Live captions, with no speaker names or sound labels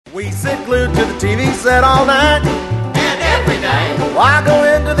We sit glued to the TV set all night And every night, why go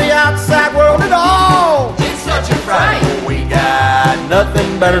into the outside world at all? it's such a fright. We got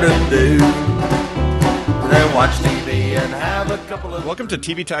nothing better to do than watch TV and have a couple of... Welcome to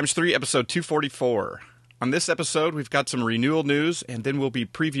TV Times 3, episode 244. On this episode, we've got some renewal news, and then we'll be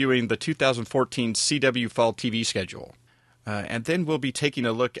previewing the 2014 CW Fall TV schedule. And then we'll be taking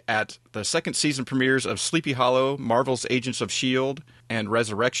a look at the second season premieres of Sleepy Hollow, Marvel's Agents of S.H.I.E.L.D, and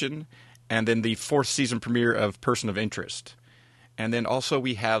Resurrection, and then the fourth season premiere of Person of Interest. And then also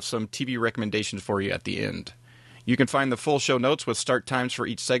we have some TV recommendations for you at the end. You can find the full show notes with start times for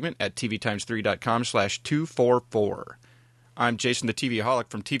each segment at tvtimes3.com/244. I'm Jason the TVaholic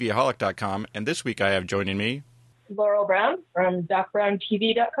from tvaholic.com, and this week I have joining me Laurel Brown from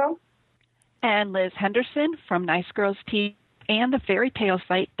DocBrownTV.com. And Liz Henderson from Nice Girls TV and the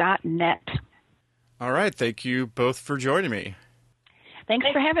fairytalesite.net. All right, thank you both for joining me. Thanks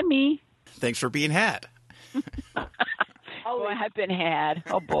for having me. Thanks for being had. Oh, I've been had.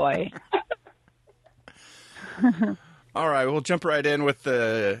 Oh, boy. All right, we'll jump right in with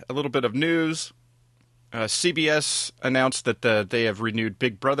a little bit of news. CBS announced that they have renewed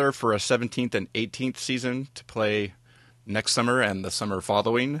Big Brother for a 17th and 18th season to play next summer and the summer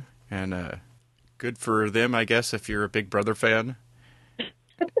following. And good for them, I guess, if you're a Big Brother fan.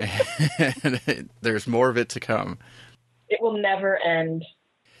 And there's more of it to come. It will never end.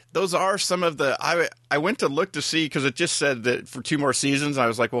 Those are some of the... I went to look to see, because it just said that for 2 more seasons. I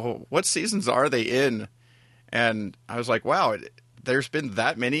was like, well, what seasons are they in? And I was like, wow, there's been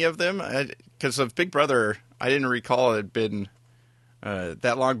that many of them? Because of Big Brother, I didn't recall it had been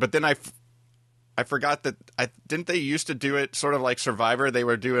that long. But then I forgot that... didn't they used to do it sort of like Survivor? They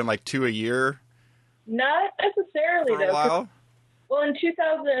were doing like 2 a year? Not necessarily, For a though. while? Well, in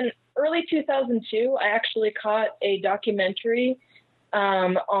early 2002, I actually caught a documentary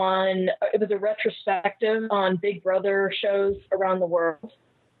it was a retrospective on Big Brother shows around the world.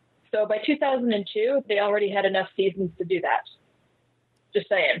 So by 2002, they already had enough seasons to do that. Just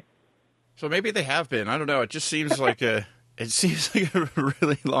saying. So maybe they have been. I don't know. It just seems like a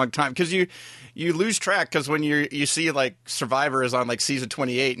really long time, because you lose track, because when you see like Survivor is on like season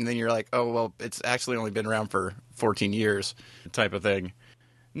 28, and then you're like, oh well, it's actually only been around for 14 years, type of thing.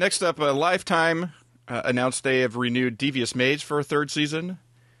 Next up, Lifetime announced they have renewed Devious Maids for a 3rd season,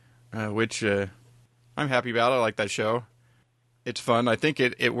 which I'm happy about. I like that show. It's fun. I think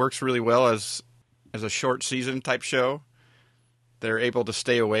it works really well as a short season type show. They're able to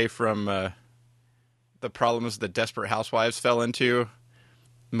stay away from the problems that Desperate Housewives fell into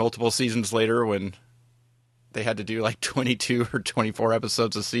multiple seasons later, when they had to do like 22 or 24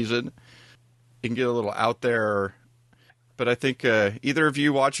 episodes a season. You can get a little out there. But I think either of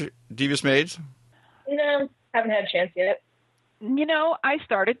you watch Devious Maids? No, haven't had a chance yet. You know, I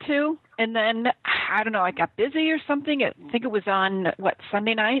started to, and then, I don't know, I got busy or something. I think it was on,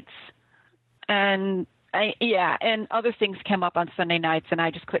 Sunday nights? And... and other things came up on Sunday nights, and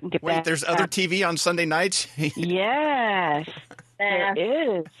I just couldn't get back. Wait, there's other TV on Sunday nights? Yes, there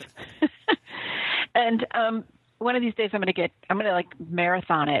is. And one of these days, I'm gonna like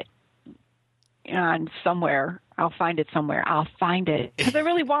marathon it on somewhere. I'll find it somewhere. I'll find it, because I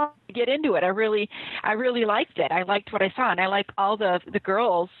really want to get into it. I really liked it. I liked what I saw, and I like all the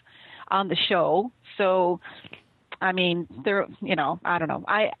girls on the show. So, I mean, they're, I don't know.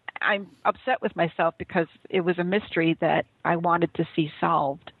 I'm upset with myself because it was a mystery that I wanted to see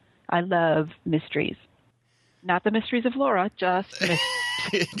solved. I love mysteries. Not the mysteries of Laura, just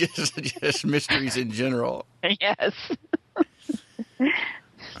mysteries. just mysteries in general. Yes.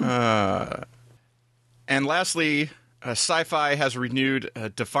 And lastly, Sci-Fi has renewed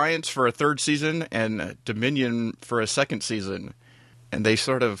Defiance for a 3rd season and Dominion for a 2nd season. And they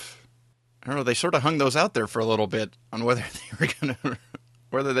sort of hung those out there for a little bit on whether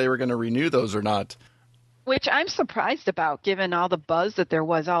they were going to renew those or not. Which I'm surprised about, given all the buzz that there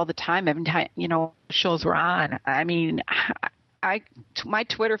was all the time, every time, shows were on. I mean, my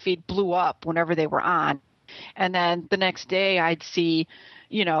Twitter feed blew up whenever they were on. And then the next day I'd see,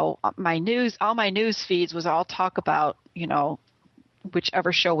 all my news feeds was all talk about,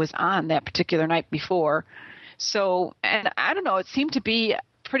 whichever show was on that particular night before. So, and I don't know, it seemed to be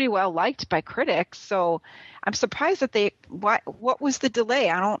pretty well liked by critics. So I'm surprised that what was the delay?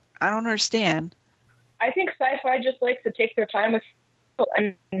 I don't understand. I think Sci-Fi just likes to take their time with.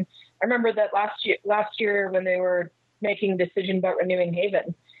 I mean, I remember that last year when they were making a decision about renewing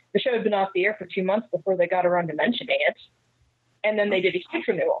Haven, the show had been off the air for 2 months before they got around to mentioning it, and then they did a huge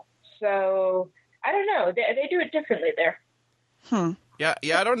renewal. So I don't know. They do it differently there. Yeah.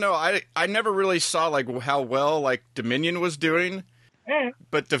 I don't know. I never really saw like how well like Dominion was doing.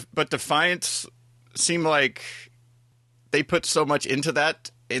 But Defiance seemed like they put so much into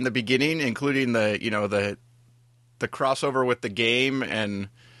that in the beginning, including the crossover with the game and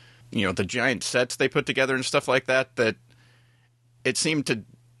the giant sets they put together and stuff like that. That it seemed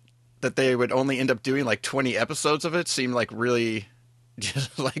that they would only end up doing like 20 episodes of it. Seemed like really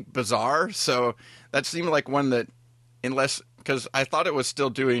just like bizarre. So that seemed like one that, because I thought it was still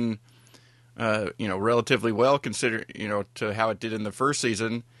doing relatively well considering to how it did in the first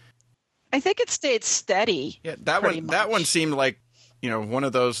season. I think it stayed steady. Yeah, that one seemed like one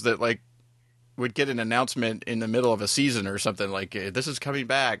of those that like would get an announcement in the middle of a season or something like this is coming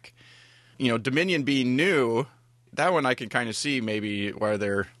back. Dominion being new, that one I can kind of see maybe where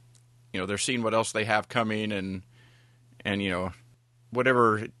they're seeing what else they have coming and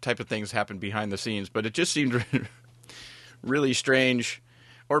whatever type of things happen behind the scenes. But it just seemed really strange.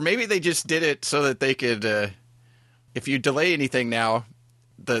 Or maybe they just did it so that they could, if you delay anything now,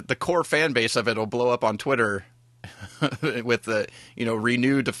 the core fan base of it will blow up on Twitter with the,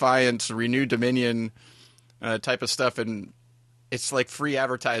 renew Defiance, renew Dominion type of stuff. And it's like free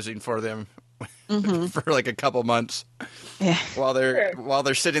advertising for them for like a couple months while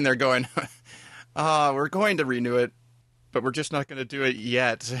they're sitting there going, we're going to renew it, but we're just not going to do it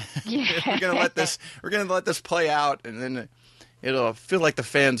yet. we're going to let this play out. And then it'll feel like the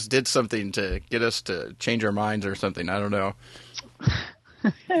fans did something to get us to change our minds or something. I don't know.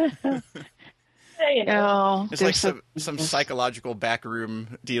 It's like some psychological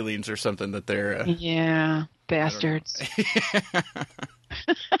backroom dealings or something that they're... bastards.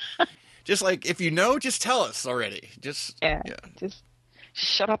 Just like, if just tell us already. Just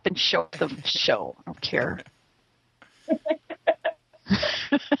shut up and show the show. I don't care.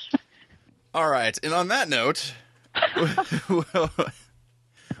 All right. And on that note... we'll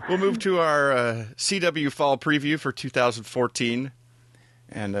move to our CW fall preview for 2014,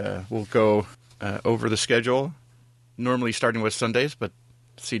 and we'll go over the schedule, normally starting with Sundays, but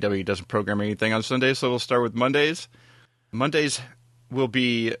CW doesn't program anything on Sundays, so we'll start with Mondays. Mondays will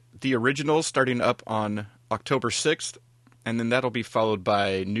be the originals starting up on October 6th, and then that'll be followed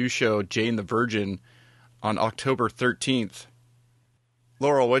by new show Jane the Virgin on October 13th.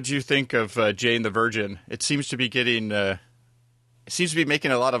 Laurel, what did you think of Jane the Virgin? It seems to be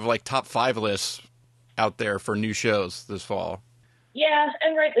making a lot of like top 5 lists out there for new shows this fall. Yeah,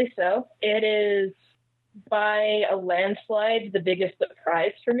 and rightly so. It is by a landslide the biggest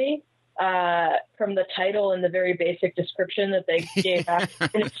surprise for me. From the title and the very basic description that they gave back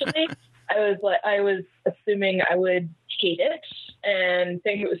initially, I was assuming I would hate it and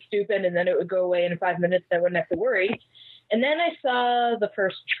think it was stupid, and then it would go away in 5 minutes. I wouldn't have to worry. And then I saw the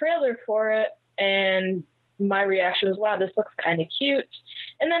first trailer for it, and my reaction was, wow, this looks kind of cute.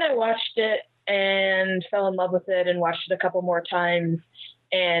 And then I watched it and fell in love with it and watched it a couple more times,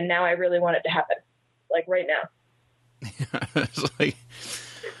 and now I really want it to happen, like right now. It's like,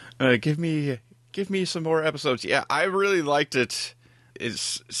 give me some more episodes. Yeah, I really liked it.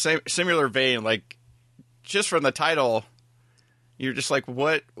 It's similar vein, like just from the title, you're just like,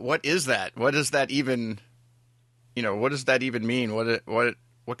 what is that? What does that even... what does that even mean?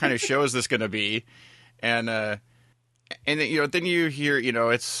 What kind of show is this going to be? And then you hear,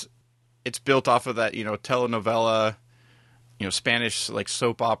 it's built off of that, telenovela, Spanish like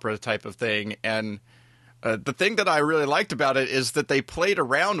soap opera type of thing. And the thing that I really liked about it is that they played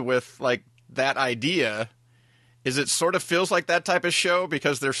around with like that idea. Is it sort of feels like that type of show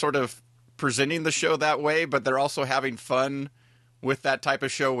because they're sort of presenting the show that way, but they're also having fun with that type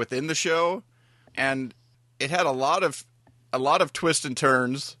of show within the show. And it had a lot of twists and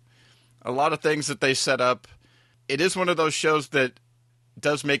turns, a lot of things that they set up. It is one of those shows that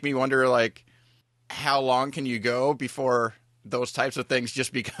does make me wonder, like, how long can you go before those types of things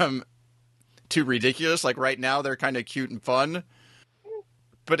just become too ridiculous? Like right now, they're kind of cute and fun,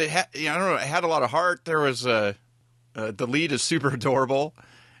 but it had a lot of heart. There was the lead is super adorable,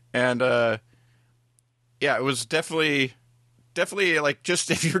 and it was definitely like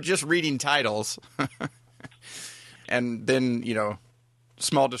just if you're just reading titles. And then,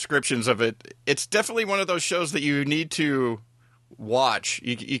 small descriptions of it. It's definitely one of those shows that you need to watch.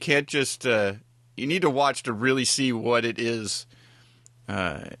 You can't just, you need to watch to really see what it is,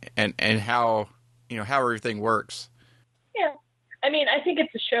 and how, how everything works. Yeah. I mean, I think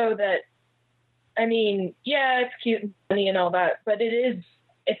it's a show that, it's cute and funny and all that, but it's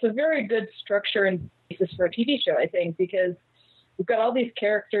a very good structure and basis for a TV show, I think, because we've got all these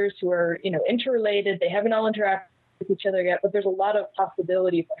characters who are, interrelated. They haven't all interacted with each other yet, but there's a lot of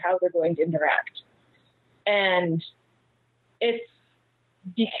possibility for how they're going to interact. And it's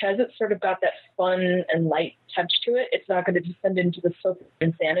because it's sort of got that fun and light touch to it, it's not going to descend into the soap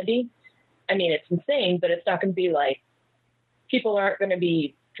insanity. I mean, it's insane, but it's not going to be like, people aren't going to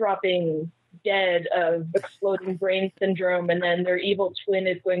be dropping dead of exploding brain syndrome and then their evil twin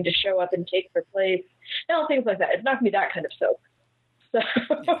is going to show up and take their place. No, things like that. It's not going to be that kind of soap. So.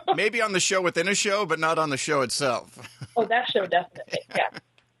 Maybe on the show within a show, but not on the show itself. Oh, that show definitely, yeah.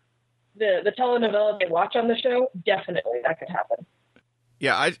 The telenovela they watch on the show, definitely that could happen.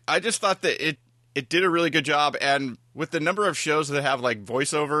 Yeah, I just thought that it did a really good job, and with the number of shows that have like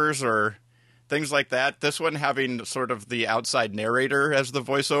voiceovers or things like that, this one having sort of the outside narrator as the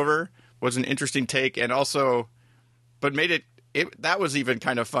voiceover was an interesting take, and also, but made it that was even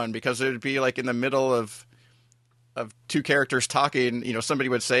kind of fun because it would be like in the middle of two characters talking, you know, somebody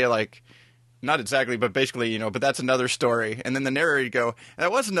would say like, not exactly, but basically, you know, but that's another story. And then the narrator would go,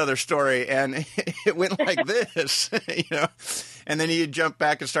 that was another story. And it went like this, you know, and then he'd jump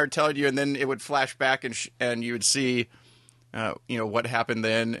back and start telling you, and then it would flash back and you would see, you know, what happened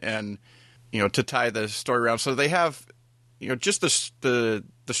then. And, you know, to tie the story around. So they have, you know, just the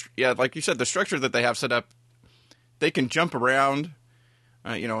yeah, like you said, the structure that they have set up, they can jump around,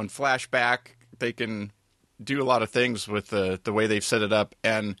 you know, and flash back. They can do a lot of things with the way they've set it up.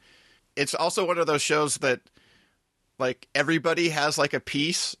 And it's also one of those shows that like everybody has like a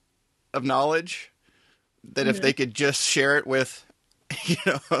piece of knowledge that if they could just share it with, you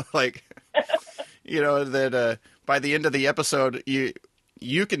know, like, you know, that by the end of the episode,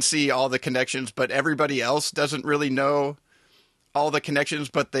 you can see all the connections, but everybody else doesn't really know all the connections,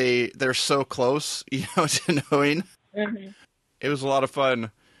 but they're so close, you know, to knowing. Mm-hmm. It was a lot of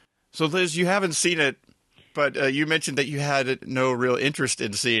fun. So Liz, you haven't seen it, but you mentioned that you had no real interest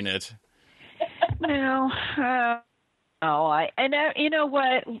in seeing it. No. You know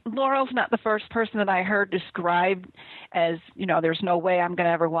what? Laurel's not the first person that I heard described as, you know, there's no way I'm going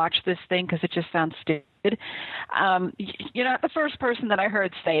to ever watch this thing because it just sounds stupid. You're not the first person that I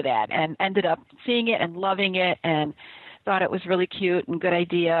heard say that, and ended up seeing it and loving it and thought it was really cute and good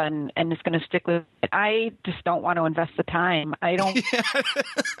idea and is going to stick with it. I just don't want to invest the time. I don't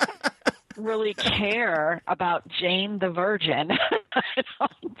really care about Jane the Virgin.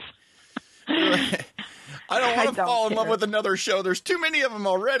 I don't want to fall in love with another show. There's too many of them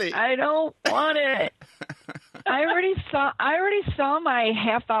already. I don't want it. I already saw my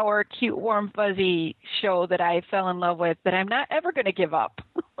half-hour cute, warm, fuzzy show that I fell in love with that I'm not ever going to give up.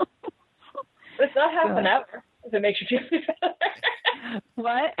 It's not half an hour, if it makes you feel better.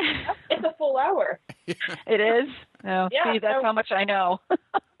 What? It's a full hour. It is? Oh, yeah, see, that's how much I know.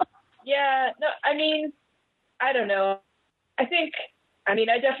 Yeah, no, I mean, I don't know. I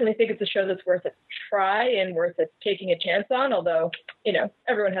definitely think it's a show that's worth a try and worth it taking a chance on, although, you know,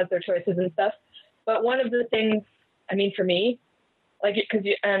 everyone has their choices and stuff. But one of the things, I mean, for me, like, because,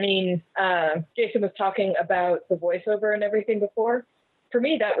 Jason was talking about the voiceover and everything before. For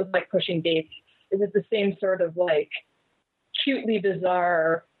me, that was like pushing dates. It was the same sort of, like, cutely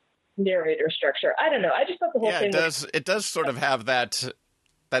bizarre narrator structure. I don't know. I just thought the whole thing it does sort of have that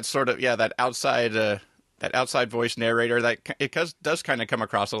sort of, that outside voice narrator that it does kind of come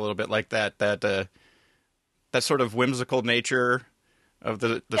across a little bit like that sort of whimsical nature of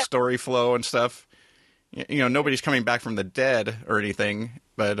the story flow and stuff. You know, nobody's coming back from the dead or anything,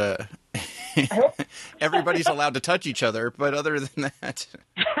 but everybody's allowed to touch each other. But other than that,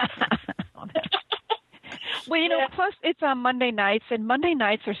 well, you know, plus it's on Monday nights, and Monday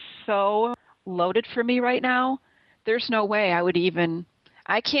nights are so loaded for me right now. There's no way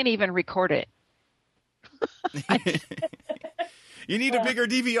I can't even record it. You need a bigger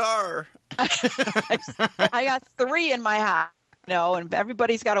DVR. I got 3 in my house, you know, and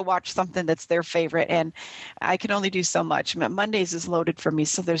everybody's got to watch something that's their favorite, and I can only do so much. Mondays is loaded for me,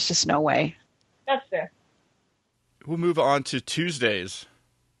 so there's just no way. That's fair. We'll move on to Tuesdays.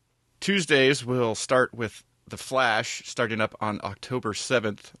 Tuesdays will start with The Flash, starting up on October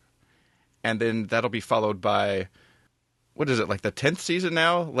 7th, and then that'll be followed by, what is it, like the 10th season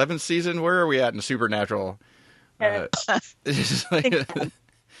now? 11th season? Where are we at in Supernatural? I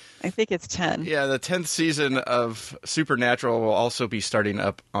think it's 10. Yeah, the 10th season of Supernatural will also be starting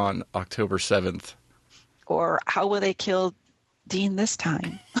up on October 7th. Or how will they kill Dean this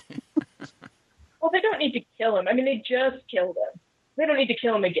time? Well, they don't need to kill him. I mean, they just killed him. They don't need to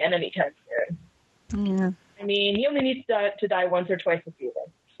kill him again anytime soon. Yeah. I mean, he only needs to die once or twice a season.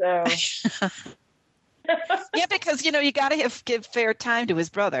 So... Yeah, because, you know, you got to give fair time to his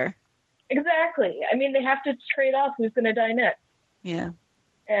brother. Exactly. I mean, they have to trade off who's going to die next. Yeah.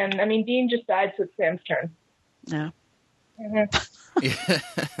 And, I mean, Dean just died, so it's Sam's turn. Yeah. Mm-hmm.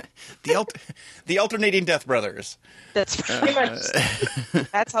 The alternating Death Brothers. That's pretty much.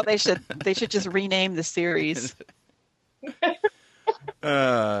 That's how they should just rename the series.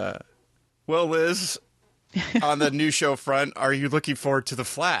 Well, Liz, on the new show front, are you looking forward to The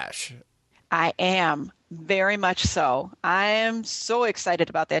Flash? I am, very much so. I am so excited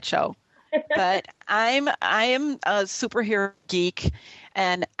about that show. But I am a superhero geek,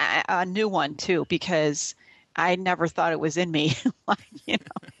 and a new one too, because I never thought it was in me.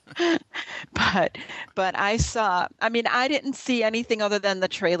 But I saw. I mean, I didn't see anything other than the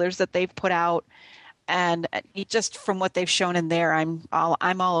trailers that they've put out, and just from what they've shown in there, I'm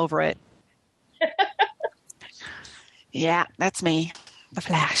all over it. Yeah, that's me, The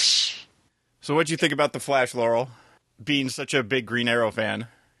Flash. So, what'd you think about The Flash, Laurel? Being such a big Green Arrow fan.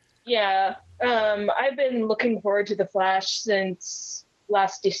 Yeah, I've been looking forward to The Flash since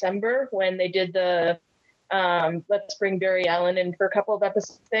last December when they did the let's bring Barry Allen in for a couple of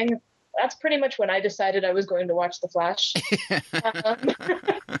episodes thing. That's pretty much when I decided I was going to watch The Flash.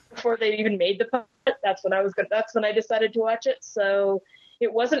 Before they even made the pilot, that's when I decided to watch it. So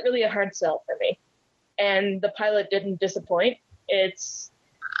it wasn't really a hard sell for me, and the pilot didn't disappoint. It's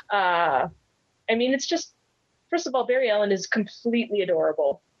just, first of all, Barry Allen is completely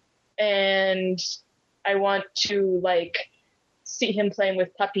adorable. And I want to, see him playing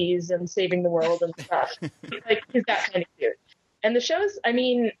with puppies and saving the world and stuff. He's that kind of cute. And the shows,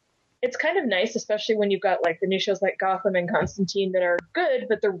 it's kind of nice, especially when you've got, the new shows like Gotham and Constantine that are good,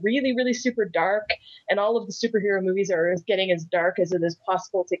 but they're really, really super dark. And all of the superhero movies are getting as dark as it is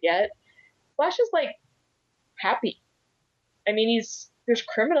possible to get. Flash is, happy. There's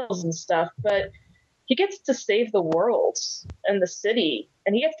criminals and stuff, but he gets to save the world and the city,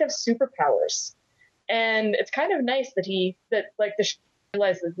 and he gets to have superpowers. And it's kind of nice that the show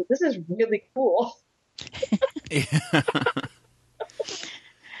realizes that this is really cool. It's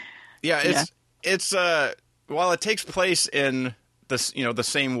while it takes place in the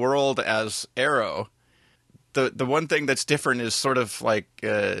same world as Arrow, the one thing that's different is sort of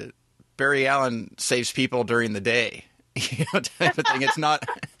Barry Allen saves people during the day. Type of thing. It's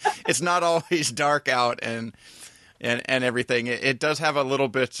not always dark out and everything. It does have a little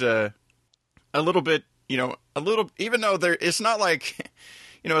bit, even though it's not like,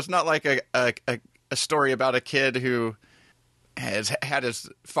 it's not like a story about a kid who has had his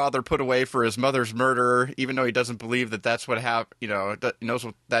father put away for his mother's murder, even though he doesn't believe that that's what happened, knows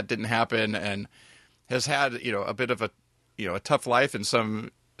that didn't happen, and has had, a bit of a tough life in some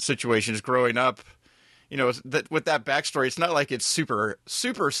situations growing up. That with that backstory, it's not like it's super,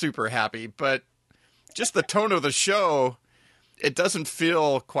 super, super happy, but just the tone of the show, it doesn't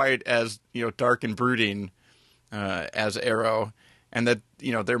feel quite as, dark and brooding as Arrow, and that,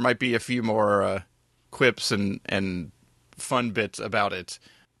 there might be a few more quips and fun bits about it.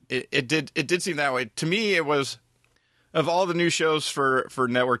 It did seem that way. To me, it was, of all the new shows for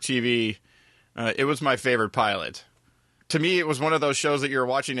network TV, it was my favorite pilot. To me, it was one of those shows that you're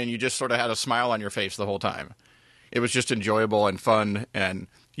watching and you just sort of had a smile on your face the whole time. It was just enjoyable and fun, and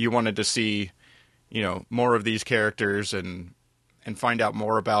you wanted to see, more of these characters and find out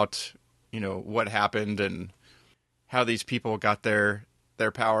more about, what happened and how these people got their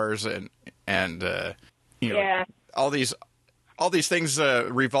powers and all these things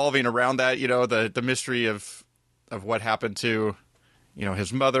revolving around that, the mystery of what happened to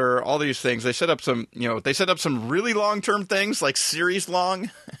his mother, all these things. They set up some really long-term things, like series-long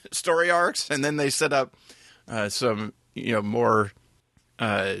story arcs, and then they set up some, more,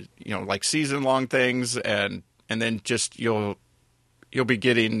 like season-long things, and then just you'll be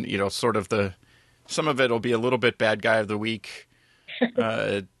getting, sort of some of it will be a little bit bad guy of the week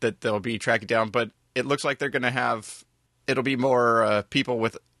that they'll be tracking down, but it looks like they're going to it'll be more people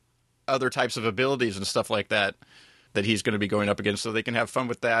with other types of abilities and stuff like that he's going to be going up against, so they can have fun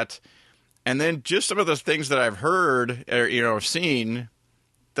with that. And then just some of the things that I've heard or, seen,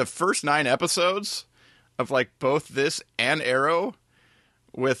 the first 9 episodes of both this and Arrow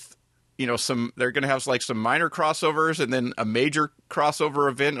with, they're going to have some minor crossovers and then a major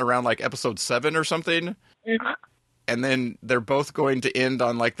crossover event around episode 7 or something. Mm-hmm. And then they're both going to end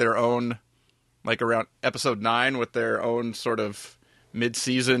on their own, around episode 9 with their own sort of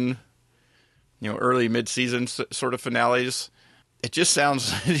mid-season, early mid-season sort of finales. It just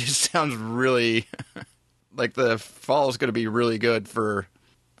sounds really like the fall is going to be really good for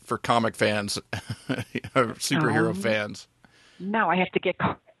comic fans, superhero fans. Now I have to get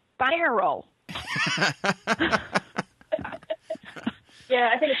Arrow. Yeah,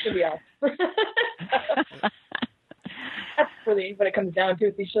 I think it should be off. That's really what it comes down to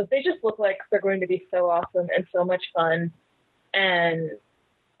with these shows. They just look like they're going to be so awesome and so much fun. and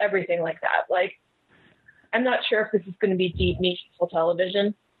everything like that. Like, I'm not sure if this is going to be deep, meaningful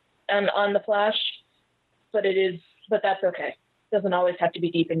television on The Flash, but that's okay. It doesn't always have to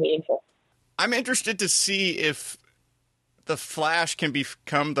be deep and meaningful. I'm interested to see if The Flash can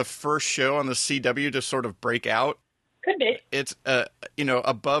become the first show on the CW to sort of break out. Could be. It's,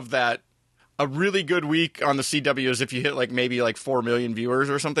 above that. A really good week on the CW is if you hit maybe 4 million viewers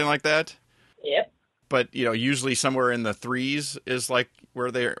or something like that. Yep. But, usually somewhere in the threes is where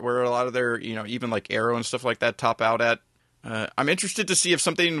a lot of their, even Arrow and stuff like that top out at. I'm interested to see if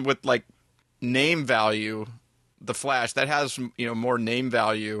something with name value, The Flash, that has, more name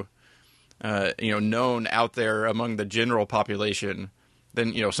value, known out there among the general population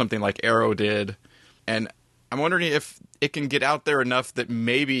than, something like Arrow did. And I'm wondering if it can get out there enough that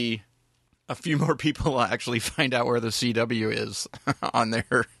maybe a few more people will actually find out where the CW is on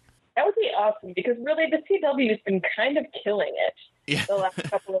there. That would be awesome, because really the CW has been kind of killing it the last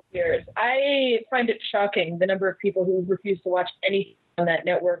couple of years. I find it shocking, the number of people who refuse to watch anything on that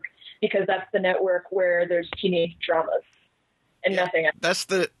network, because that's the network where there's teenage dramas and nothing else. That's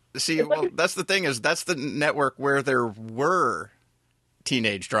the thing is that's the network where there were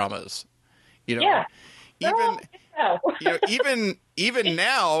teenage dramas. Yeah. Even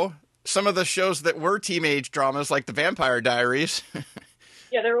now, some of the shows that were teenage dramas, like the Vampire Diaries,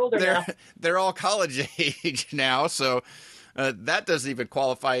 yeah, they're older now. They're all college age now, so that doesn't even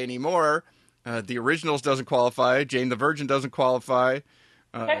qualify anymore. The Originals doesn't qualify. Jane the Virgin doesn't qualify.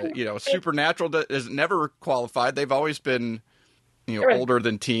 Supernatural has never qualified. They've always been, older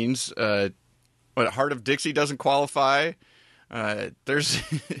than teens. But Heart of Dixie doesn't qualify. There's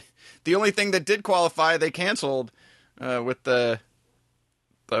the only thing that did qualify, they canceled with the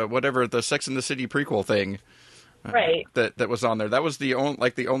Sex and the City prequel thing. Right. That was on there. That was the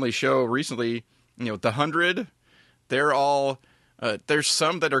only show recently. The 100. They're all. There's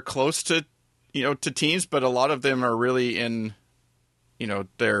some that are close to, to teens, but a lot of them are really in,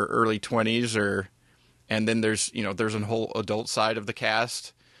 their early 20s and then there's a whole adult side of the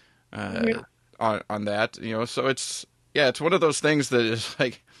cast, on that. So it's one of those things that is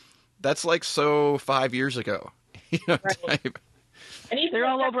that's so 5 years ago. Right. And they're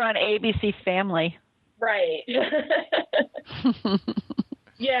all over on ABC Family. Right.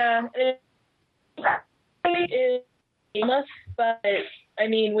 Yeah. It is famous, but I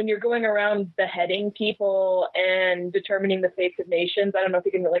mean, when you're going around beheading people and determining the fates of nations, I don't know if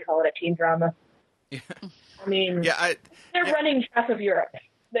you can really call it a teen drama. Yeah. I mean, they're running half of Europe.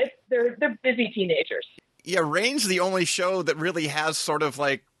 They're busy teenagers. Yeah, Reign's the only show that really has sort of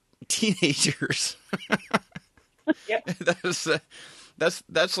teenagers. Yep. That's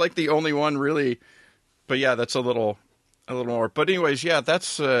the only one really. But yeah, that's a little more. But anyways, yeah,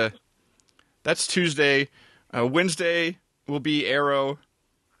 that's Tuesday. Wednesday will be Arrow,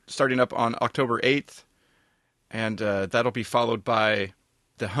 starting up on October 8th, and that'll be followed by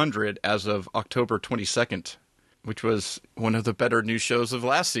The 100 as of October 22nd, which was one of the better new shows of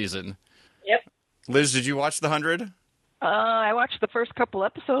last season. Yep. Liz, did you watch The 100? I watched the first couple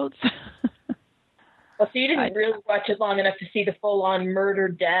episodes. Well, so you didn't really watch it long enough to see the full-on murder,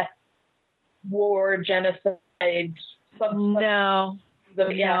 death, war, genocide. No.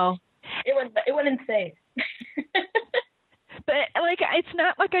 Yeah. It went insane. But it's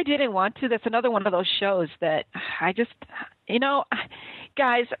not like I didn't want to. That's another one of those shows that I just,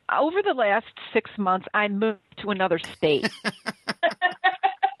 guys, over the last 6 months, I moved to another state.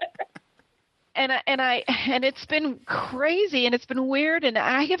 And it's been crazy and it's been weird, and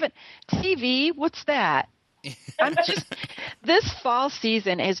I haven't TV. What's that? This fall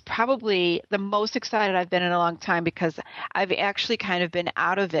season is probably the most excited I've been in a long time, because I've actually kind of been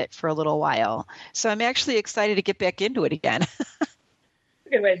out of it for a little while. So I'm actually excited to get back into it again.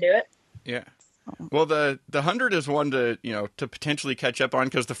 Good way to do it. Yeah. Well, the 100 is one to potentially catch up on,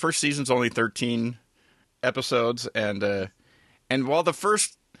 because the first season's only 13 episodes, and while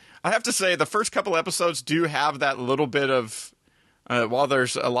I have to say the first couple episodes do have that little bit of while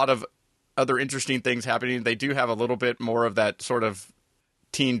there's a lot of other interesting things happening, they do have a little bit more of that sort of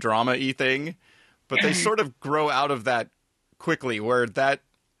teen drama-y thing, but they sort of grow out of that quickly, where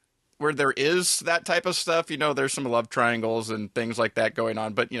there is that type of stuff. There's some love triangles and things like that going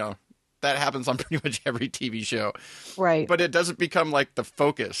on, but that happens on pretty much every TV show. Right. But it doesn't become the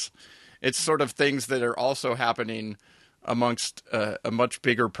focus. It's sort of things that are also happening amongst a much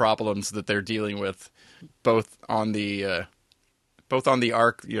bigger problems that they're dealing with, both on the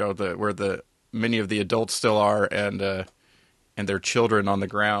arc, where many of the adults still are, and their children on the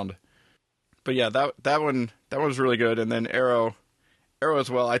ground. But yeah, that one was really good. And then Arrow as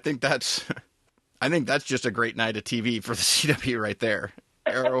well. I think I think that's just a great night of TV for the CW right there.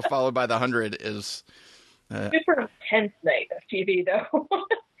 Arrow followed by the 100 is super intense night of TV, though.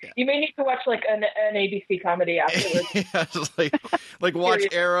 You may need to watch like an ABC comedy afterwards. yeah, just like watch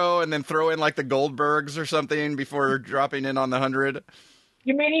Arrow and then throw in like the Goldbergs or something before dropping in on the 100.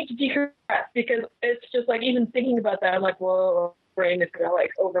 You may need to decompress because it's just like even thinking about that, I'm like, whoa, brain is gonna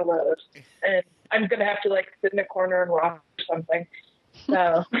like overload, and I'm gonna have to like sit in a corner and watch something.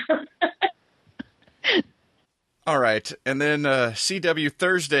 So. All right, and then CW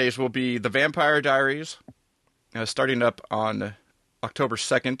Thursdays will be The Vampire Diaries, starting up on October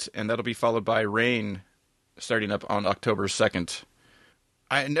 2nd, and that'll be followed by Reign, starting up on October 2nd.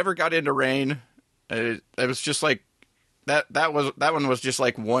 I never got into Reign. It was just like that one was just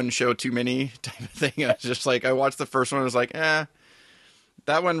like one show too many type of thing. I was just like, I watched the first one, I was like, that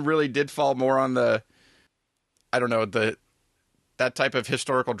one really did fall more on the, I don't know, that type of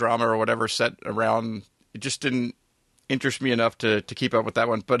historical drama or whatever set around. It just didn't interest me enough to keep up with that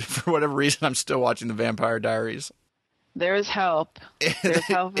one. But for whatever reason, I'm still watching The Vampire Diaries. There's help. There's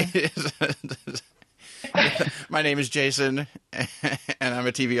help. My name is Jason, and I'm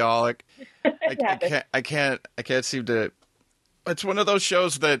a TVaholic. I can't seem to. It's one of those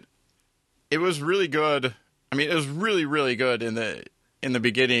shows that it was really good. I mean, it was really, really good in the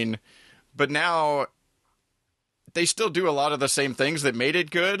beginning, but now they still do a lot of the same things that made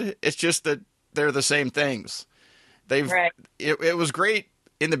it good. It's just that they're the same things. It was great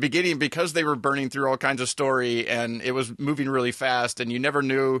in the beginning because they were burning through all kinds of story and it was moving really fast and you never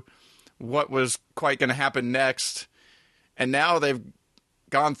knew what was quite going to happen next. And now they've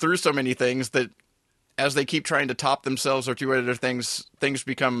gone through so many things that as they keep trying to top themselves or do other things, things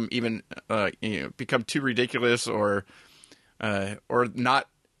become even become too ridiculous or not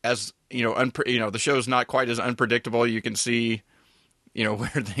as the show's not quite as unpredictable. You can see where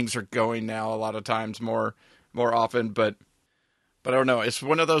things are going now a lot of times more often, but I don't know. It's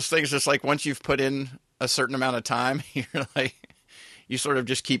one of those things that's like once you've put in a certain amount of time, you're like you sort of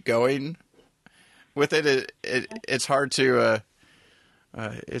just keep going with it. It's hard to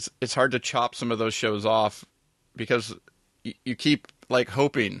it's hard to chop some of those shows off because you keep like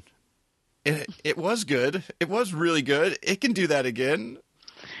hoping it was good. It was really good. It can do that again.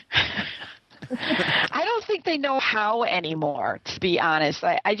 I don't think they know how anymore, to be honest.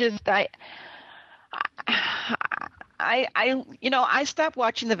 I stopped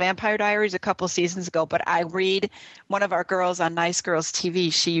watching The Vampire Diaries a couple seasons ago, but I read one of our girls on Nice Girls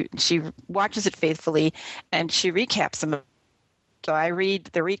TV. She watches it faithfully, and she recaps them. So I read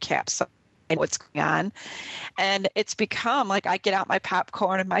the recaps, so I know what's going on. And it's become like I get out my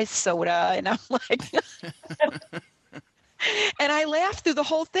popcorn and my soda, and I'm like... And I laugh through the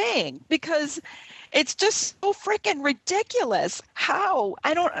whole thing because it's just so freaking ridiculous. How?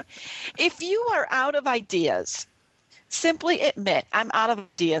 If you are out of ideas, simply admit, I'm out of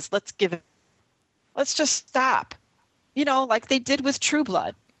ideas. Let's just stop. Like they did with True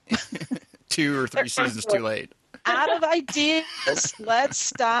Blood. 2 or 3 seasons too late. Out of ideas. Let's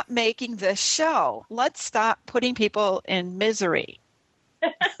stop making this show. Let's stop putting people in misery.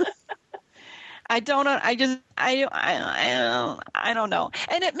 I don't know. I don't know.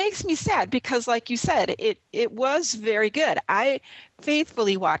 And it makes me sad because, like you said, it was very good. I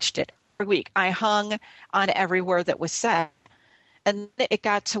faithfully watched it every week. I hung on every word that was said. And it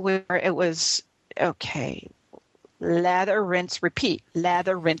got to where it was, okay, lather, rinse, repeat.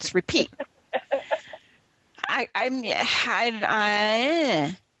 Lather, rinse, repeat. I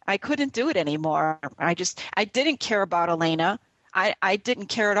couldn't do it anymore. I didn't care about Elena. I didn't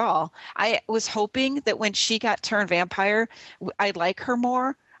care at all. I was hoping that when she got turned vampire, I'd like her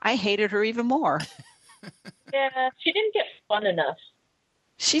more. I hated her even more. Yeah, she didn't get fun enough.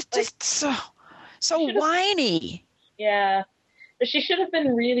 She's just so whiny. Yeah. But she should have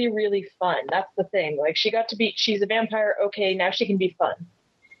been really, really fun. That's the thing. Like she's a vampire. Okay, now she can be fun.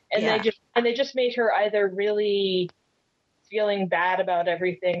 And they just made her either really feeling bad about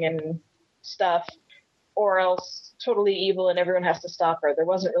everything and stuff, or else totally evil and everyone has to stop her. There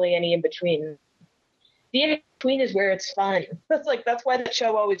wasn't really any in between. The in between is where it's fun. That's why the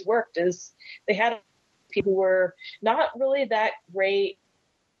show always worked. Is they had people who were not really that great,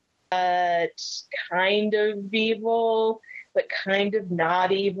 kind of evil, but kind of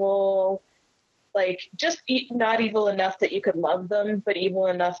not evil. Like just not evil enough that you could love them, but evil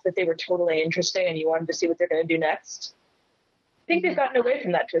enough that they were totally interesting and you wanted to see what they're going to do next. I think they've gotten away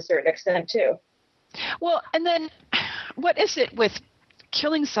from that to a certain extent too. Well, and then what is it with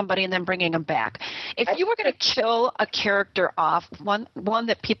killing somebody and then bringing them back? If you were going to kill a character off, one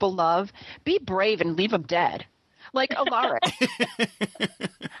that people love, be brave and leave them dead. Like Alaric.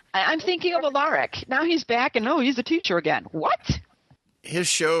 I'm thinking of Alaric. Now he's back, and he's a teacher again. What? His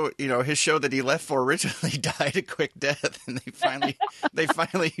show that he left for originally died a quick death, and they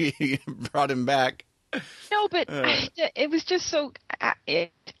finally brought him back. No, but it was just so.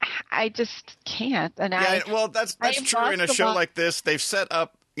 I just can't. And that's true. In a show like this, they've set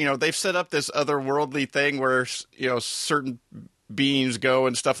up this otherworldly thing where certain beings go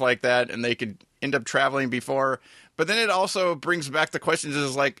and stuff like that, and they could end up traveling before. But then it also brings back the questions: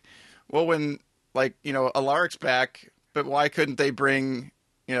 is like, well, when Alaric's back. But why couldn't they bring,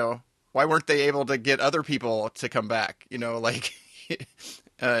 why weren't they able to get other people to come back?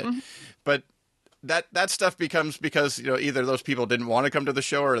 But that stuff becomes because, either those people didn't want to come to the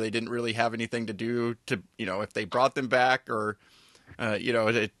show or they didn't really have anything to do to, if they brought them back or,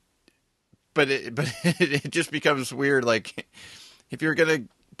 it just becomes weird. Like, if you're going to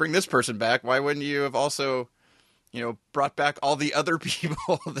bring this person back, why wouldn't you have also, brought back all the other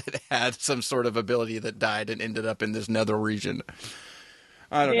people that had some sort of ability that died and ended up in this nether region?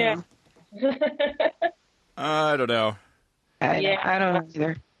 I don't know. I don't know. I don't know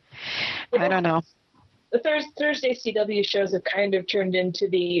either. I don't know. The Thursday CW shows have kind of turned into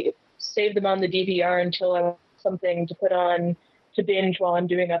the save them on the DVR until I want something to put on to binge while I'm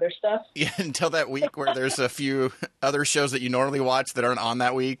doing other stuff. Yeah, until that week where there's a few other shows that you normally watch that aren't on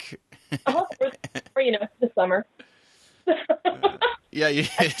that week. Or the summer. You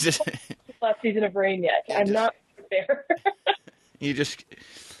just last season of Rain yet. I'm not there.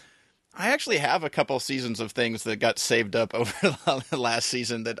 I actually have a couple seasons of things that got saved up over the last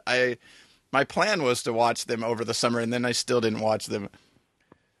season that my plan was to watch them over the summer, and then I still didn't watch them.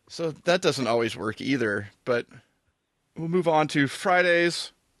 So that doesn't always work either. But we'll move on to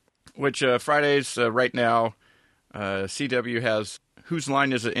Fridays, which Fridays right now, CW has Whose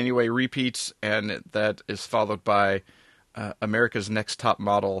Line Is It Anyway repeats, and that is followed by America's Next Top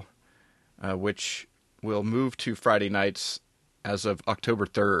Model, which will move to Friday nights as of October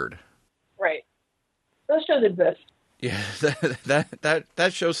 3rd. Right. Those shows exist. Yeah,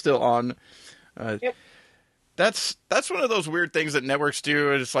 that show's still on. Yep. That's one of those weird things that networks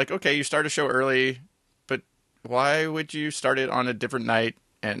do. It's like, okay, you start a show early, but why would you start it on a different night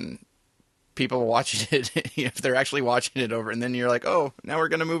and people watching it if they're actually watching it over, and then you're like, oh, now we're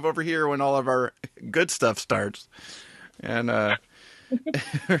going to move over here when all of our good stuff starts, and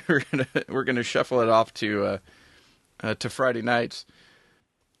we're gonna shuffle it off to Friday nights.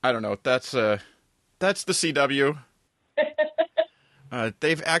 I don't know. That's the CW.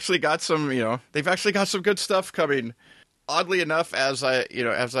 They've actually got some good stuff coming. Oddly enough, as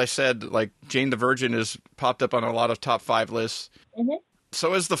I said, like Jane the Virgin has popped up on a lot of top 5 lists. Mm-hmm.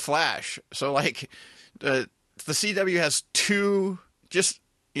 So is The Flash. So like, the CW has two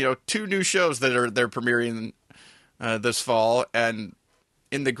new shows that they're premiering this fall, and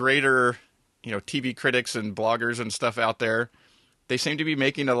in the greater TV critics and bloggers and stuff out there, they seem to be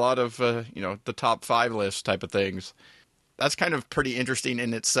making a lot of the top 5 list type of things. That's kind of pretty interesting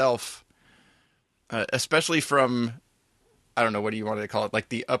in itself, especially from, I don't know, what do you want to call it, like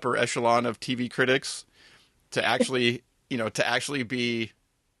the upper echelon of TV critics to actually be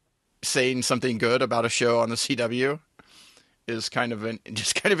saying something good about a show on the CW is kind of an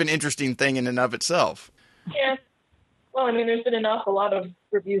interesting thing in and of itself. Yeah. Well, I mean, there's been an awful lot of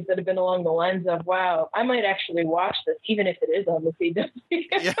reviews that have been along the lines of, wow, I might actually watch this, even if it is on the CW.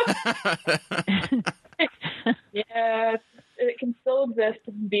 Yeah, it can still exist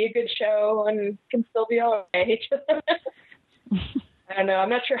and be a good show and can still be all right. I don't know. I'm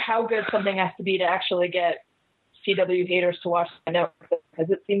not sure how good something has to be to actually get CW haters to watch the network,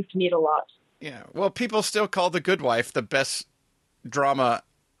 because it seems to need a lot. Yeah. Well, people still call The Good Wife the best drama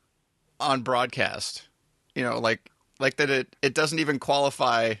on broadcast. Like that it doesn't even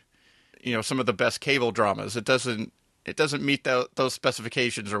qualify, some of the best cable dramas. It doesn't meet those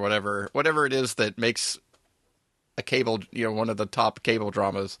specifications or whatever it is that makes a cable, one of the top cable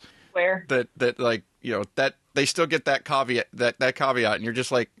dramas. Where that they still get that caveat, and you're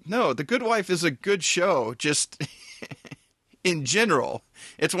just like, no, The Good Wife is a good show, just in general.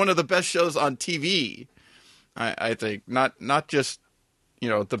 It's one of the best shows on TV. I think not just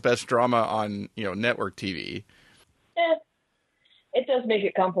the best drama on network TV. It does make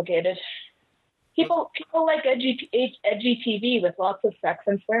it complicated. People like edgy TV with lots of sex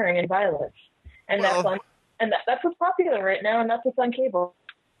and swearing and violence, and that's what's popular right now, and that's what's on cable.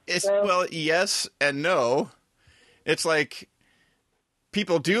 Well, yes and no. It's like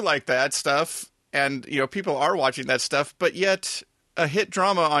people do like that stuff, and people are watching that stuff, but yet a hit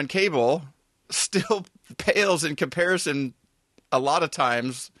drama on cable still pales in comparison a lot of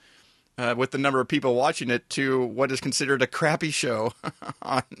times with the number of people watching it to what is considered a crappy show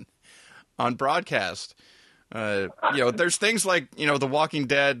on on broadcast. There's things like, The Walking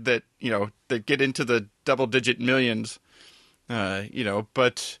Dead that, that get into the double-digit millions,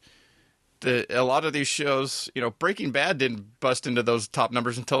 but a lot of these shows, Breaking Bad didn't bust into those top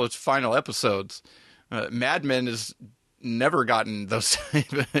numbers until its final episodes. Mad Men has never gotten those,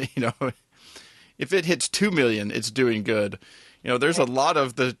 if it hits 2 million, it's doing good. There's a lot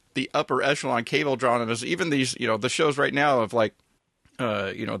of the upper echelon cable dramas, even these, the shows right now of like,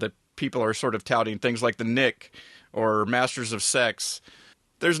 that people are sort of touting, things like The Nick or Masters of Sex.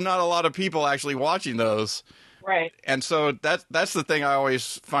 There's not a lot of people actually watching those. Right. And so that's the thing I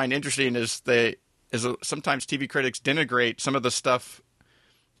always find interesting is sometimes TV critics denigrate some of the stuff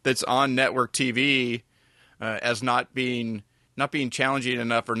that's on network TV as not being challenging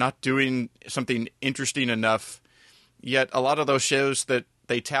enough or not doing something interesting enough. Yet a lot of those shows that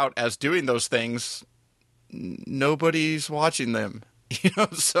they tout as doing those things, nobody's watching them.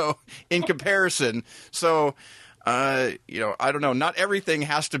 So in comparison, I don't know. Not everything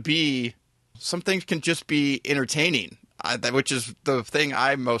has to be. Some things can just be entertaining, which is the thing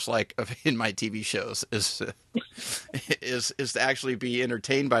I most like in my TV shows is to actually be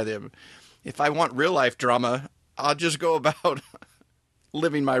entertained by them. If I want real life drama, I'll just go about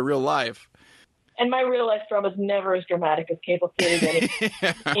living my real life. And my real life drama is never as dramatic as cable series.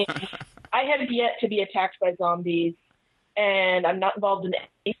 I have yet to be attacked by zombies, and I'm not involved in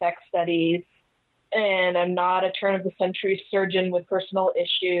any sex studies, and I'm not a turn-of-the-century surgeon with personal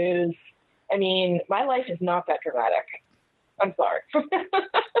issues. I mean, my life is not that dramatic. I'm sorry.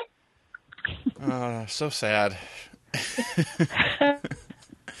 So sad.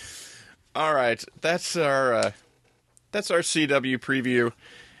 All right, that's our CW preview,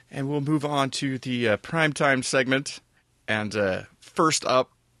 and we'll move on to the primetime segment. And first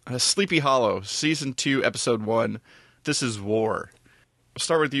up, Sleepy Hollow, Season 2, Episode 1, This is War. I'll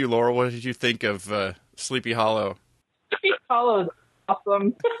start with you, Laurel. What did you think of Sleepy Hollow? Sleepy Hollow is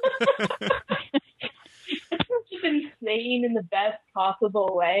awesome. It's just insane in the best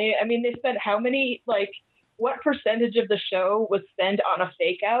possible way. I mean, they spent what percentage of the show was spent on a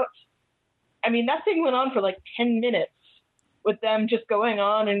fake out? I mean, that thing went on for 10 minutes with them just going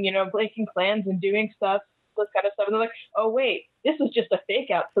on and, breaking plans and doing stuff, this kind of stuff. And they're like, oh, wait, this was just a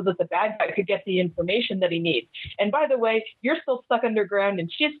fake out so that the bad guy could get the information that he needs. And by the way, you're still stuck underground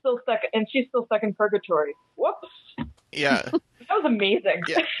and she's still stuck in purgatory. Whoops. Yeah. That was amazing.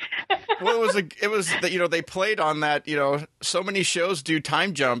 Yeah. Well, it was that, they played on that, so many shows do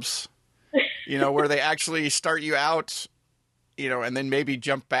time jumps, where they actually start you out, and then maybe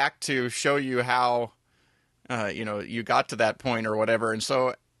jump back to show you how, you got to that point or whatever. And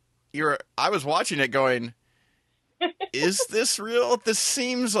so I was watching it going, is this real? This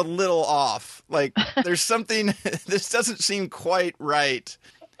seems a little off. There's something, this doesn't seem quite right.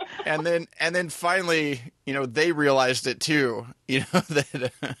 And then finally, they realized it too,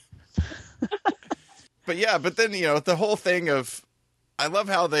 that, but then, the whole thing of, I love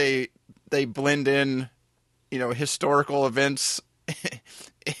how they blend in, historical events.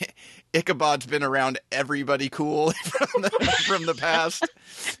 Ichabod's been around everybody cool from the past.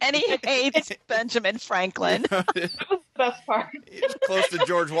 And he hates Benjamin Franklin. That was the best part. He's close to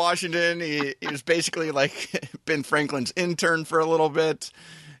George Washington. He was basically Ben Franklin's intern for a little bit.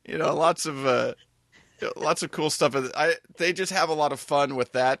 Lots of cool stuff. They just have a lot of fun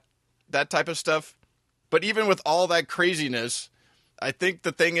with that type of stuff. But even with all that craziness, I think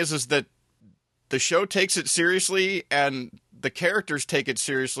the thing is that the show takes it seriously and the characters take it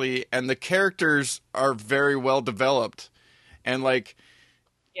seriously, and the characters are very well developed. And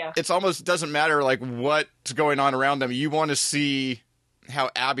it's almost doesn't matter what's going on around them. You want to see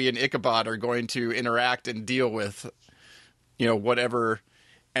how Abby and Ichabod are going to interact and deal with, whatever.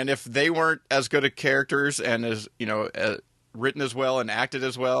 And if they weren't as good at characters and as, written as well and acted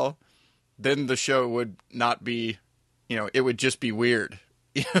as well, then the show would not be, it would just be weird.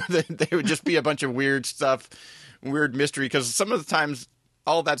 They would just be a bunch of weird stuff, weird mystery, because some of the times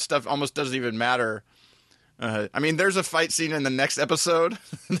all that stuff almost doesn't even matter. There's a fight scene in the next episode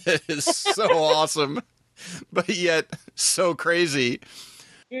that is so awesome, but yet so crazy.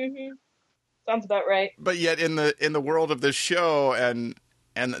 Mm-hmm. Sounds about right. But yet in the world of this show and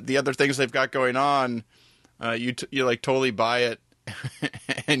the other things they've got going on, you totally buy it,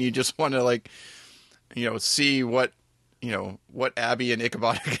 and you just want to see what Abby and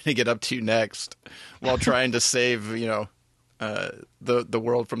Ichabod are going to get up to next while trying to save, the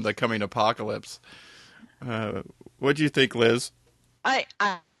world from the coming apocalypse. What do you think, Liz? I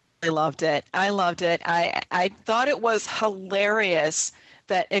loved it. I thought it was hilarious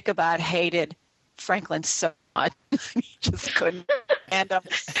that Ichabod hated Franklin so much. He just couldn't random.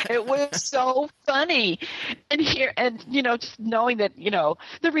 It was so funny. And just knowing that,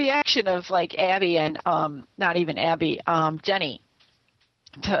 the reaction of like Abby and not even Abby, Jenny,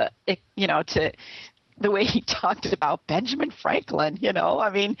 to the way he talked about Benjamin Franklin, I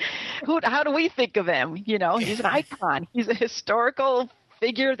mean, how do we think of him? He's an icon. He's a historical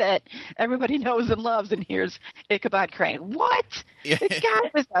figure that everybody knows and loves. And here's Ichabod Crane. What? Yeah. The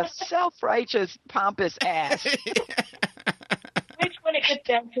guy was a self-righteous, pompous ass. Which, when it gets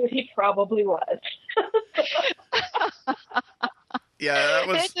down to it, he probably was. Yeah, that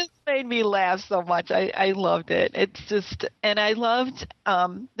was. It just made me laugh so much. I loved it. It's just, and I loved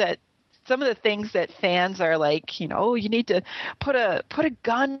that some of the things that fans are like, you need to put a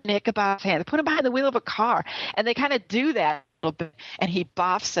gun in Ichabod's hand, put him behind the wheel of a car, and they kind of do that a little bit, and he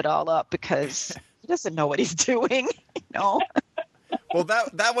boffs it all up because he doesn't know what he's doing, Well,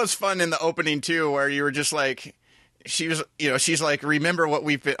 that was fun in the opening too, where you were just like, she's like, remember what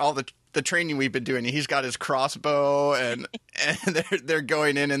we've been, all the training we've been doing. He's got his crossbow, and they're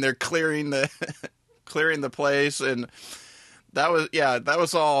going in and they're clearing the place, and that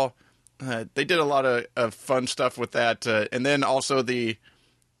was all. They did a lot of fun stuff with that, and then also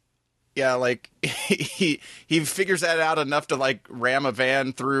like he figures that out enough to like ram a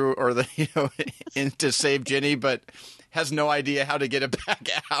van through or in to save Jenny, but has no idea how to get it back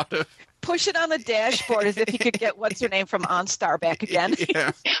out of. Push it on the dashboard as if he could get what's her name from OnStar back again.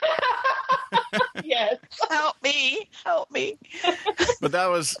 Yeah. Yes. Help me. But that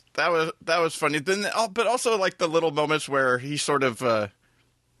was funny. Then, but also like the little moments where he sort of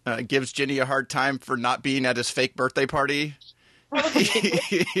gives Jenny a hard time for not being at his fake birthday party. In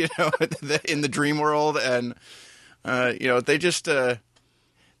the dream world, and they just the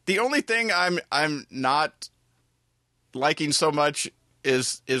only thing I'm not liking so much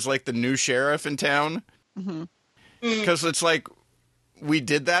is like the new sheriff in town, because it's like we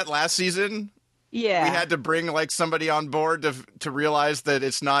did that last season. Yeah, we had to bring like somebody on board to realize that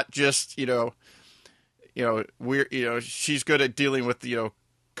it's not just she's good at dealing with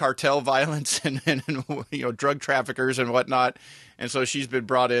cartel violence and drug traffickers and whatnot, and so she's been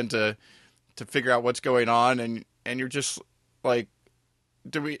brought in to figure out what's going on, and you're just like,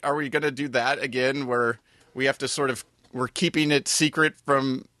 are we going to do that again, where we have to we're keeping it secret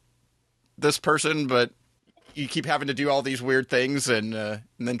from this person, but you keep having to do all these weird things and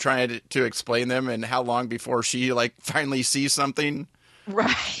then trying to explain them, and how long before she like finally sees something.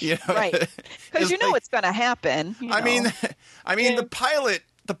 Right. Right. Because it's going to happen. I mean, the pilot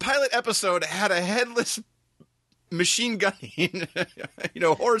episode had a headless machine gunning,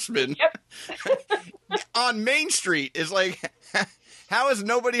 horseman on Main Street. Is like, how has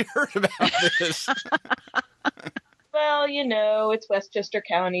nobody heard about this? Well, it's Westchester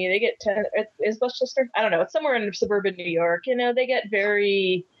County. They get is Westchester? I don't know. It's somewhere in suburban New York. They get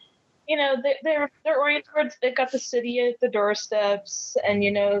very, they're oriented towards. They've got the city at the doorsteps, and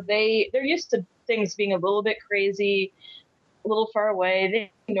they're used to things being a little bit crazy, a little far away.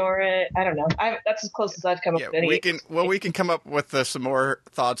 They ignore it. I don't know. That's as close as I've come up with any. We can come up with some more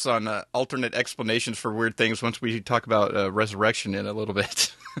thoughts on alternate explanations for weird things once we talk about resurrection in a little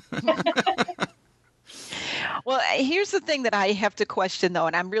bit. Well, here's the thing that I have to question, though,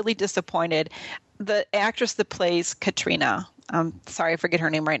 and I'm really disappointed. The actress that plays Katrina, I'm sorry I forget her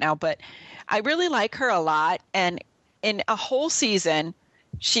name right now, but I really like her a lot. And in a whole season,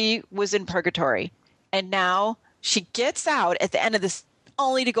 she was in purgatory. And now she gets out at the end of this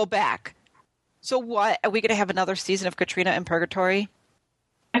only to go back. So what? Are we going to have another season of Katrina in purgatory?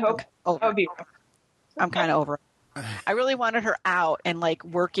 I hope. I'm kind of over it. I really wanted her out and like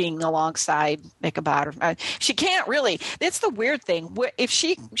working alongside Ichabod. She can't really. That's the weird thing. If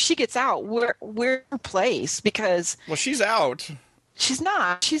she gets out, we're her place, because she's out. She's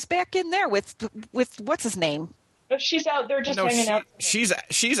not. She's back in there with what's his name. She's out there just hanging out. She's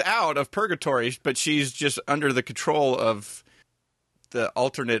out of purgatory, but she's just under the control of the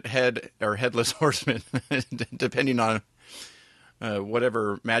alternate head or headless horseman, depending on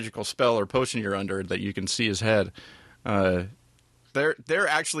whatever magical spell or potion you're under that you can see his head. They're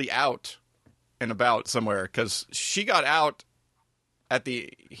actually out and about somewhere, because he got her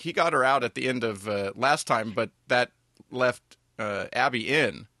out at the end of last time, but that left Abby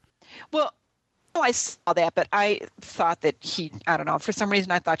in. Well, I saw that, but I thought that I don't know, for some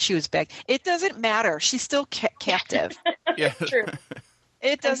reason I thought she was back. It doesn't matter. She's still captive. Yeah. True.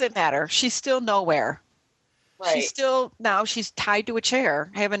 It doesn't matter. She's still nowhere. Right. She's still, now she's tied to a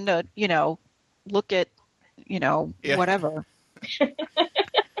chair, having to, look at, whatever.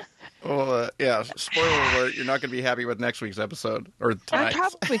 Well, yeah. Spoiler alert: you're not going to be happy with next week's episode or tonight's.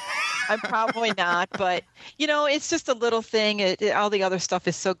 I'm probably not, but it's just a little thing. All the other stuff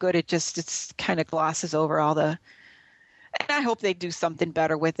is so good. It's kind of glosses over all the. And I hope they do something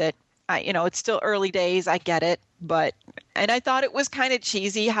better with it. It's still early days. I get it, and I thought it was kind of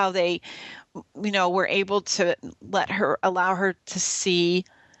cheesy how they, were able to allow her to see,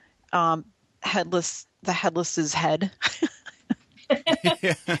 the headless's head.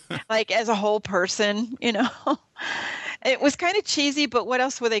 Yeah. Like as a whole person, it was kind of cheesy, but what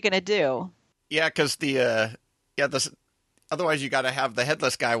else were they going to do? Yeah, because otherwise you got to have the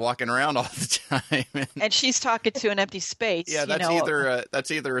headless guy walking around all the time, and she's talking to an empty space. Yeah,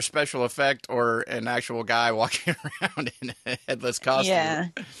 that's either a special effect or an actual guy walking around in a headless costume. Yeah,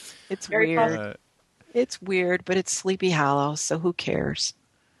 it's Very weird. It's weird, but it's Sleepy Hollow, so who cares?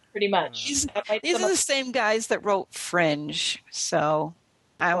 Pretty much. These are the same guys that wrote Fringe, so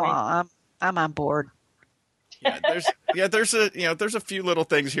I'm on board. There's a few little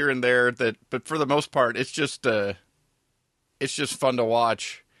things here and there but for the most part, it's just fun to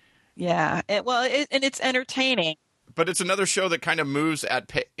watch. Yeah, and it's entertaining. But it's another show that kind of moves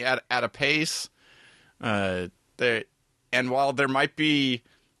at a pace. And while there might be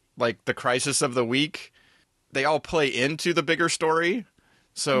like the crisis of the week, they all play into the bigger story.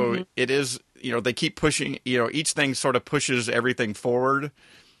 So It is, they keep pushing, each thing sort of pushes everything forward.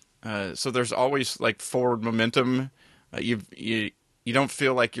 So there's always like forward momentum. You don't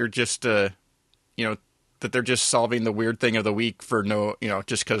feel like you're just, that they're just solving the weird thing of the week for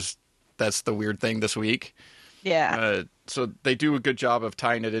just because that's the weird thing this week. Yeah. So they do a good job of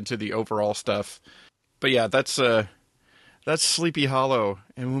tying it into the overall stuff. But yeah, that's Sleepy Hollow.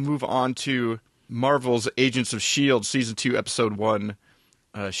 And we'll move on to Marvel's Agents of S.H.I.E.L.D. Season 2, Episode 1.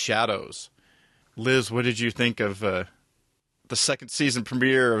 Shadows. Liz, what did you think of the second season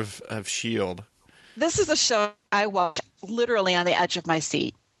premiere of S.H.I.E.L.D.? This is a show I watched literally on the edge of my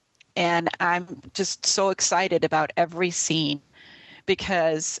seat, and I'm just so excited about every scene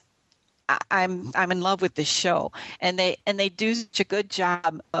because I'm in love with this show, and they do such a good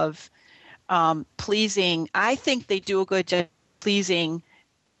job of pleasing. I think they do a good job pleasing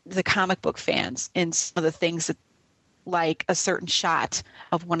the comic book fans in some of the things that, like a certain shot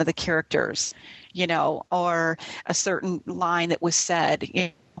of one of the characters, or a certain line that was said.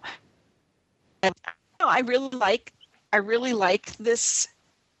 And, I really like this,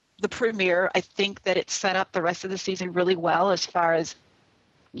 the premiere. I think that it set up the rest of the season really well as far as,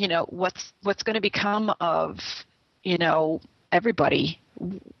 what's going to become of, everybody.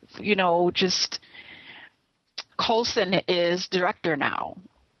 Just Coulson is director now,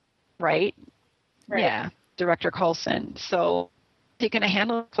 right? Yeah. Director Coulson. So he's going to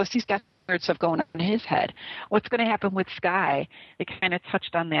handle it. Plus he's got stuff going on in his head. What's going to happen with Skye? They kind of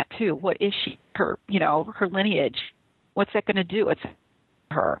touched on that too. What is she? Her lineage. What's that going to do? It's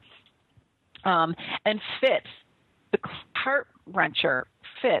her. And Fitz, the heart wrencher.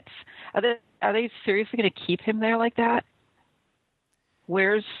 Fitz. Are they seriously going to keep him there like that?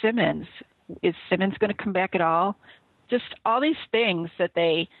 Where's Simmons? Is Simmons going to come back at all? Just all these things that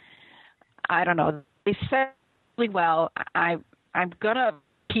I don't know. They said really well. I'm gonna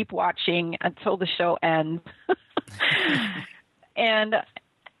keep watching until the show ends, and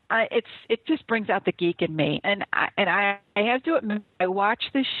it just brings out the geek in me. And I have to admit, I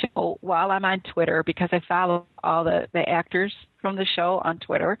watch this show while I'm on Twitter because I follow all the actors from the show on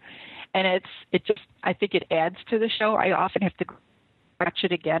Twitter, and I think it adds to the show. I often have to watch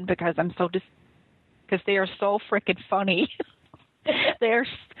it again because because they are so freaking funny. They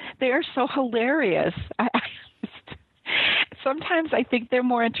are so hilarious. Sometimes I think they're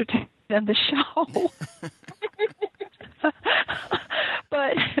more entertaining than the show.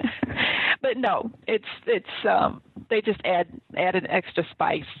 but no, it's they just add an extra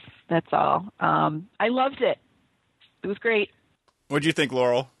spice. That's all. I loved it. It was great. What'd you think,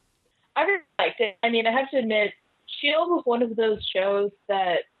 Laurel? I really liked it. I mean, I have to admit, S.H.I.E.L.D. was one of those shows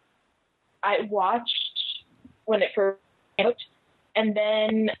that I watched when it first came out, and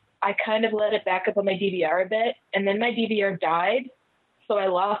then I kind of let it back up on my DVR a bit, and then my DVR died, so I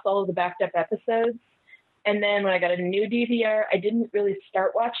lost all of the backed up episodes. And then when I got a new DVR, I didn't really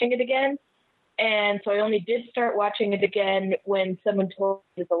start watching it again. And so I only did start watching it again when someone told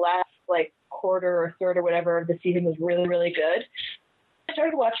me that the last quarter or third or whatever of the season was really, really good. I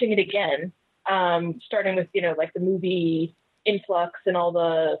started watching it again, starting with, the movie influx and all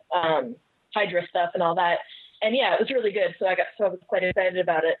the Hydra stuff and all that. And yeah, it was really good. So I was quite excited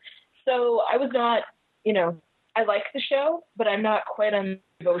about it. So I was not, I like the show, but I'm not quite on the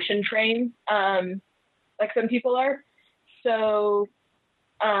devotion train like some people are. So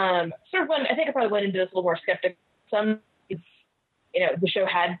Sort of when I think if I went into this a little more skeptical, the show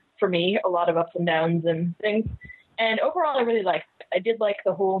had for me a lot of ups and downs and things. And overall, I really liked it. I did like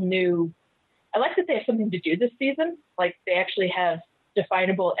the whole new. I like that they have something to do this season. Like they actually have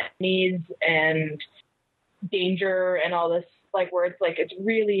definable enemies and danger and all this. Like where it's like it's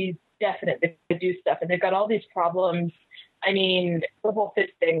really definite that they do stuff, and they've got all these problems. I mean, the whole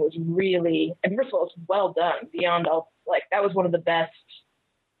Fitz thing was really, and first of all, it's well done. Beyond all, like that was one of the best.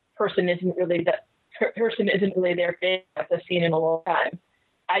 Person isn't really their favorite scene in a long time.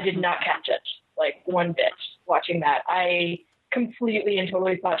 I did not catch it like one bit watching that. I completely and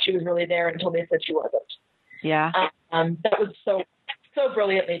totally thought she was really there until they said she wasn't. Yeah. That was so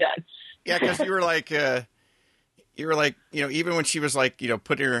brilliantly done. Yeah, because you were like, even when she was like,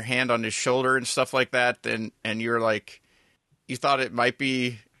 putting her hand on his shoulder and stuff like that, and you're like, you thought it might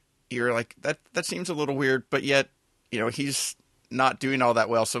be, you're like, that seems a little weird, but yet, he's not doing all that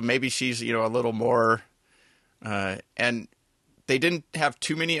well. So maybe she's, a little more, and they didn't have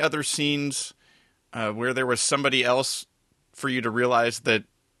too many other scenes where there was somebody else for you to realize that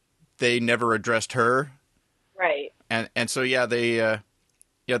they never addressed her. Right. And so, yeah, they,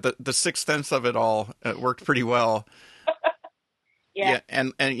 the sixth sense of it all worked pretty well. Yeah.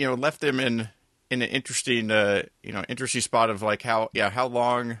 And left them in an interesting, interesting spot of like how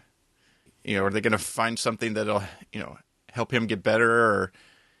long, are they going to find something that'll, help him get better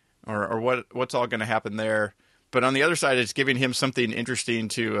or what's all going to happen there. But on the other side, it's giving him something interesting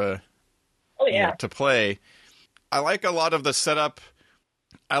to, to play. I like a lot of the setup.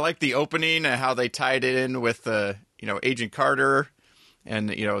 I like the opening and how they tied it in with, Agent Carter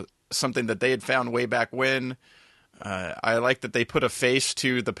and, something that they had found way back when. I like that they put a face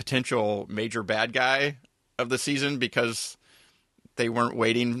to the potential major bad guy of the season because they weren't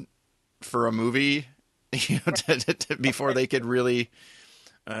waiting for a movie, before they could really.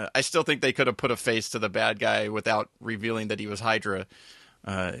 I still think they could have put a face to the bad guy without revealing that he was Hydra,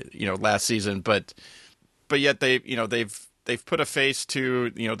 last season. But yet they've put a face to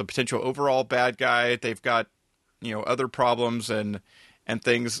the potential overall bad guy. They've got other problems and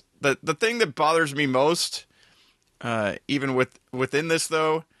things. The thing that bothers me most, even within this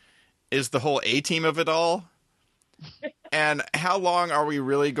though, is the whole A-team of it all. And how long are we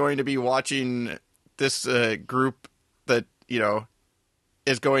really going to be watching this group that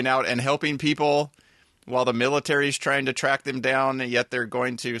is going out and helping people while the military is trying to track them down, and yet they're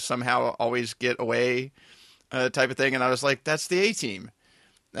going to somehow always get away, type of thing? And I was like, that's the A-team.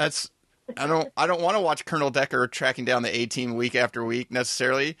 I don't want to watch Colonel Decker tracking down the A-team week after week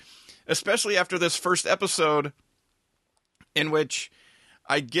necessarily, especially after this first episode, in which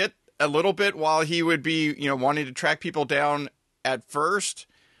I get a little bit while he would be, wanting to track people down at first,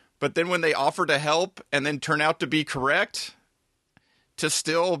 but then when they offer to help and then turn out to be correct, to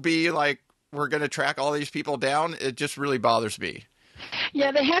still be like, we're going to track all these people down, it just really bothers me.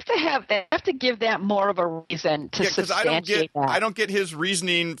 Yeah, they have to give that more of a reason to substantiate that. I don't get his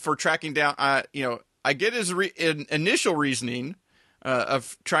reasoning for tracking down. I get his initial reasoning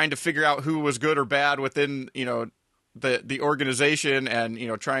of trying to figure out who was good or bad within the organization,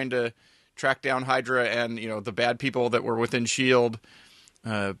 and trying to track down Hydra and the bad people that were within S.H.I.E.L.D.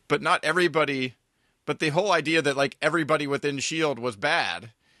 But not everybody. But the whole idea that like everybody within S.H.I.E.L.D. was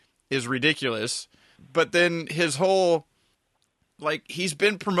bad is ridiculous. But then his whole, like, he's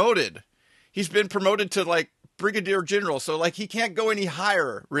been promoted. He's been promoted to like brigadier general, so like he can't go any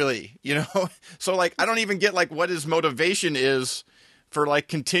higher, really. So like I don't even get like what his motivation is for like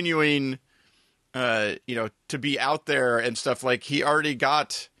continuing, to be out there and stuff. Like he already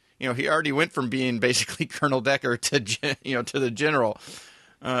got, he already went from being basically Colonel Decker to to the general.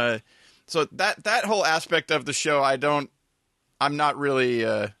 So that whole aspect of the show, I'm not really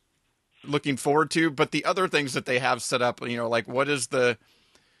looking forward to. But the other things that they have set up, like what is the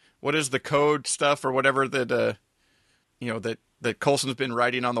code stuff or whatever that that Coulson's been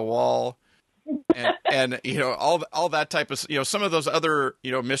writing on the wall, and all that type of some of those other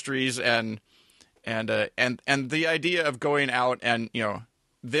mysteries and the idea of going out and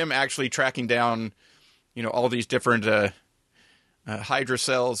them actually tracking down all these different Hydra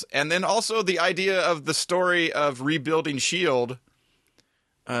cells, and then also the idea of the story of rebuilding S.H.I.E.L.D.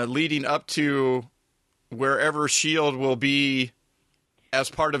 Leading up to wherever S.H.I.E.L.D. will be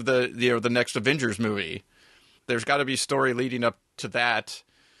as part of the next Avengers movie. There's got to be a story leading up to that.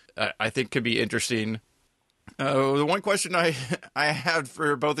 I think could be interesting. The one question I had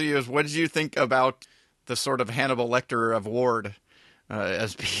for both of you is, what did you think about the sort of Hannibal Lecter of Ward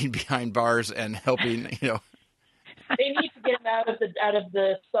as being behind bars and helping? They need to get him out of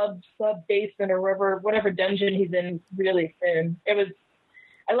the sub basement or whatever dungeon he's in really soon.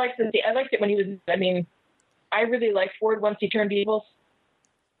 I liked it when he was. I mean, I really liked Ford once he turned evil.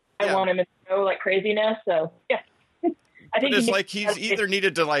 I want him to go like crazy now. So yeah, I think it's like he's either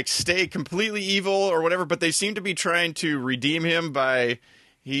needed to like stay completely evil or whatever, but they seem to be trying to redeem him by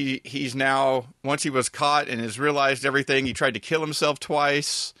he's now, once he was caught and has realized everything, he tried to kill himself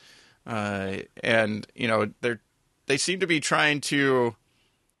twice, and they seem to be trying to.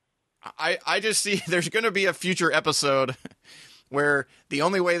 I just see there's going to be a future episode where the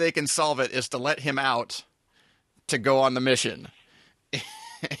only way they can solve it is to let him out to go on the mission.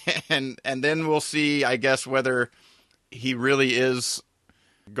 and then we'll see, I guess, whether he really is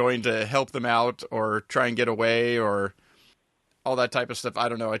going to help them out or try and get away or all that type of stuff. I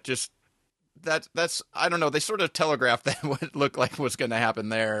don't know. It just that's I don't know. They sort of telegraphed that what looked like was going to happen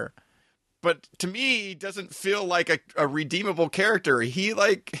there. But to me, he doesn't feel like a redeemable character. He's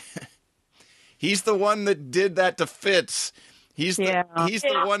the one that did that to Fitz. He's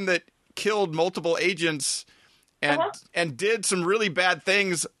the one that killed multiple agents and did some really bad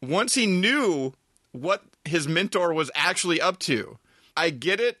things once he knew what his mentor was actually up to. I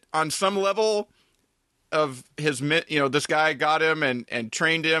get it on some level of his, this guy got him and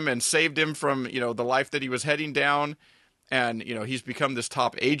trained him and saved him from, the life that he was heading down. And, he's become this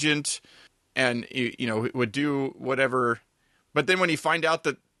top agent and, would do whatever. But then when he find out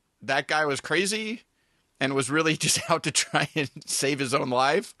that guy was crazy and was really just out to try and save his own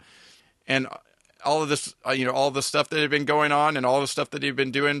life and all of this, all the stuff that had been going on and all the stuff that he'd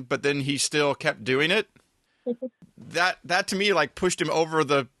been doing, but then he still kept doing it. That to me, like, pushed him over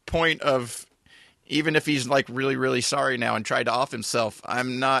the point of, even if he's like really, really sorry now and tried to off himself,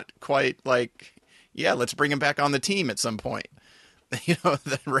 I'm not quite like, yeah, let's bring him back on the team at some point.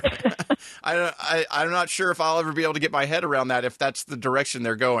 I'm not sure if I'll ever be able to get my head around that if that's the direction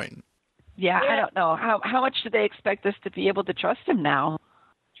they're going. Yeah, I don't know. How much do they expect us to be able to trust him now?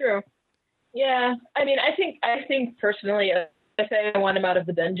 True. Yeah, I mean, I think personally, if I want him out of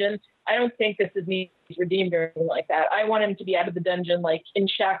the dungeon, I don't think this is me redeemed or anything like that. I want him to be out of the dungeon, like in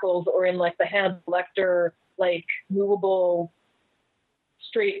shackles or in like the Hannibal Lecter, like movable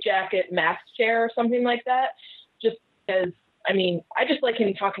straight jacket mask chair or something like that. Just because, I mean, I just like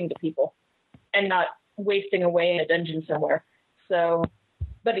him talking to people and not wasting away in a dungeon somewhere. So,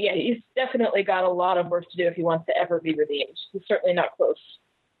 but yeah, he's definitely got a lot of work to do if he wants to ever be redeemed. He's certainly not close.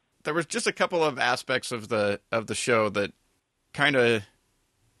 There was just a couple of aspects of the show that kind of,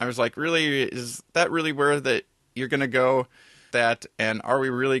 I was like, really, is that really where that you're going to go? That, and are we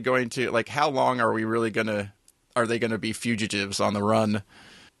really going to, like, how long are they going to be fugitives on the run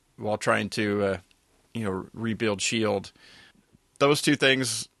while trying to, rebuild S.H.I.E.L.D.? Those two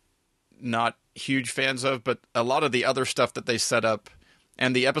things, not huge fans of, but a lot of the other stuff that they set up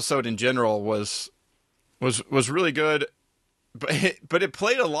and the episode in general was really good. But it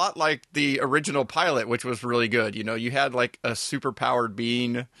played a lot like the original pilot, which was really good. You had like a super powered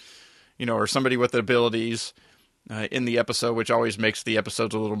being, or somebody with abilities in the episode, which always makes the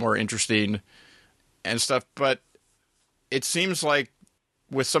episodes a little more interesting and stuff. But it seems like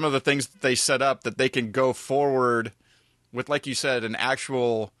with some of the things that they set up that they can go forward with, like you said, an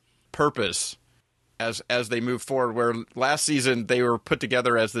actual purpose as they move forward, where last season they were put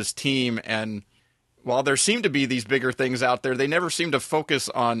together as this team, and while there seemed to be these bigger things out there, they never seemed to focus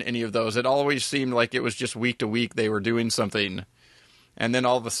on any of those. It always seemed like it was just week to week they were doing something. And then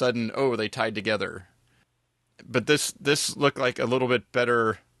all of a sudden, they tied together. But this looked like a little bit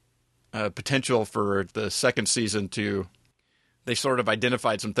better potential for the second season they sort of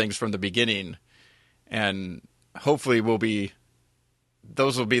identified some things from the beginning. And hopefully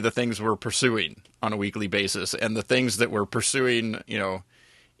those will be the things we're pursuing on a weekly basis. And the things that we're pursuing,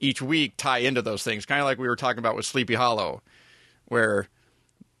 each week tie into those things, kind of like we were talking about with Sleepy Hollow, where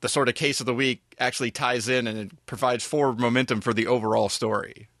the sort of case of the week actually ties in and it provides forward momentum for the overall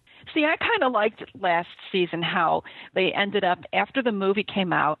story. See, I kind of liked last season how they ended up, after the movie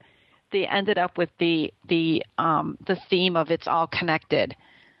came out, they ended up with the theme of it's all connected,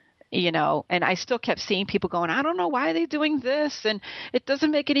 and I still kept seeing people going, I don't know why they're doing this, and it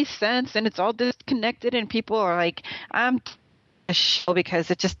doesn't make any sense, and it's all disconnected, and people are like, I'm a show because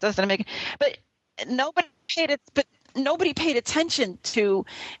it just doesn't make. But nobody paid attention to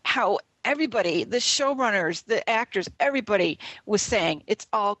how everybody, the showrunners, the actors, everybody was saying it's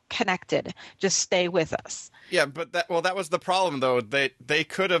all connected. Just stay with us. Yeah, but that was the problem though. They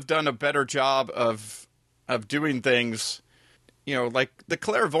could have done a better job of doing things. Like the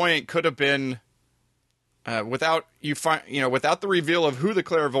clairvoyant could have been without the reveal of who the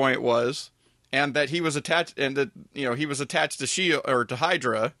clairvoyant was. And that he was attached, and that he was attached to S.H.I.E.L.D. or to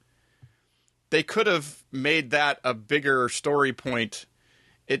Hydra. They could have made that a bigger story point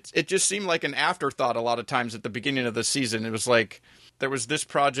it just seemed like an afterthought a lot of times at the beginning of the season. It was like there was this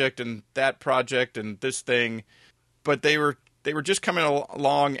project and that project and this thing, but they were just coming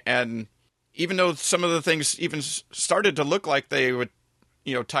along, and even though some of the things even started to look like they would,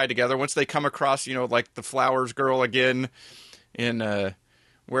 tie together once they come across, like the Flowers girl again in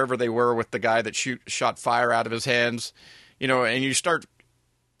wherever they were with the guy that shot fire out of his hands, and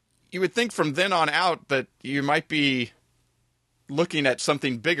you would think from then on out that you might be looking at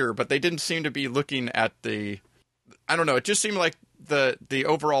something bigger, but they didn't seem to be looking at I don't know, it just seemed like the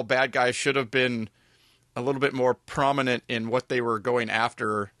overall bad guy should have been a little bit more prominent in what they were going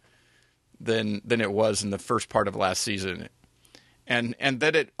after than it was in the first part of last season. And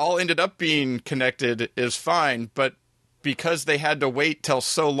that it all ended up being connected is fine, but because they had to wait till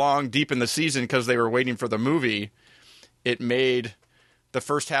so long deep in the season because they were waiting for the movie, it made the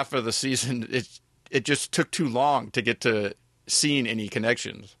first half of the season, it just took too long to get to seeing any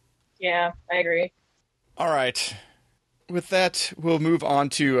connections. Yeah, I agree. All right. With that, we'll move on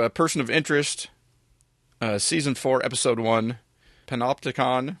to Person of Interest, Season 4, Episode 1,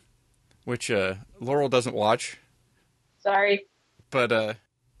 Panopticon, which Laurel doesn't watch. Sorry. But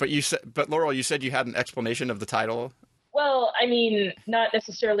Laurel, you said you had an explanation of the title. Well, I mean, not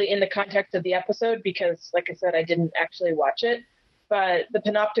necessarily in the context of the episode, because, like I said, I didn't actually watch it. But the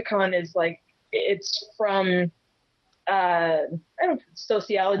Panopticon is it's from, I don't know if it's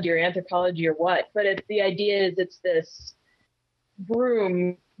sociology or anthropology or what, but the idea is it's this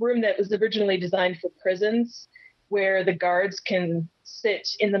room that was originally designed for prisons, where the guards can sit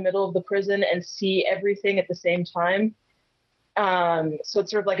in the middle of the prison and see everything at the same time. So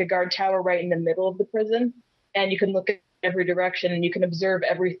it's sort of like a guard tower right in the middle of the prison, and you can look at every direction and you can observe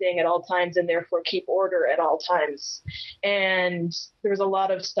everything at all times and therefore keep order at all times. And there was a lot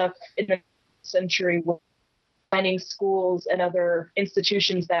of stuff in the century designing schools and other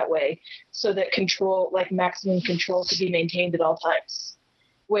institutions that way, so that control, like maximum control, could be maintained at all times,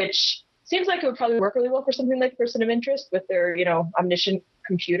 which seems like it would probably work really well for something like Person of Interest with their, omniscient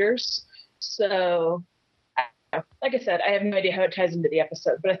computers. So, like I said, I have no idea how it ties into the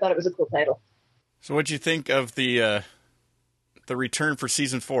episode, but I thought it was a cool title. So what'd you think of the return for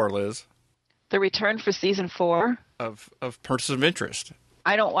Season 4, Liz? The return for Season 4? Of Person of Interest.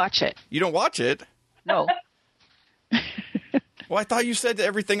 I don't watch it. You don't watch it? No. Well, I thought you said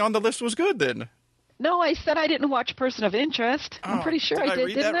everything on the list was good then. No, I said I didn't watch Person of Interest. I'm pretty sure I did,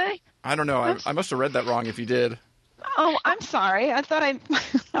 didn't I? I don't know. I must have read that wrong if you did. Oh, I'm sorry. I thought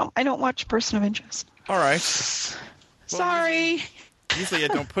no, I don't watch Person of Interest. All right. Sorry. Usually I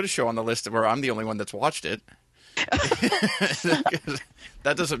don't put a show on the list where I'm the only one that's watched it.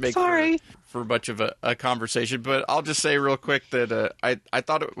 That doesn't make for much of a conversation. But I'll just say real quick that I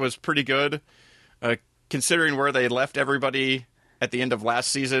thought it was pretty good, considering where they left everybody at the end of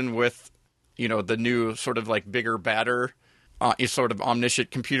last season with, the new sort of like bigger, badder, sort of omniscient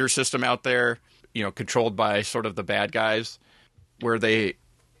computer system out there, controlled by sort of the bad guys, where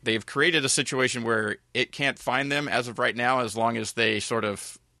they've created a situation where it can't find them as of right now, as long as they sort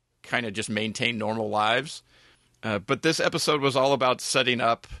of kind of just maintain normal lives. But this episode was all about setting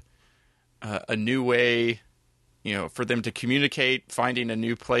up a new way, for them to communicate, finding a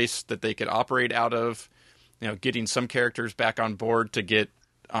new place that they could operate out of, getting some characters back on board to get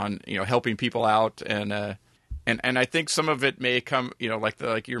on, helping people out. And I think some of it may come,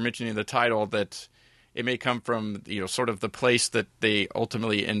 like you were mentioning the title, that it may come from, sort of the place that they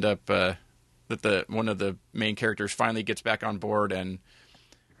ultimately end up, that one of the main characters finally gets back on board and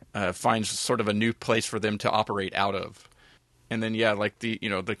finds sort of a new place for them to operate out of. And then, like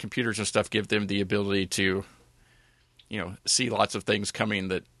the computers and stuff give them the ability to, see lots of things coming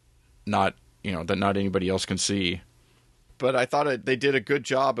that not anybody else can see. But I thought they did a good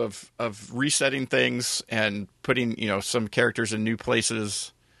job of resetting things and putting, some characters in new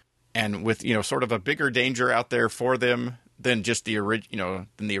places, and with, sort of a bigger danger out there for them than just the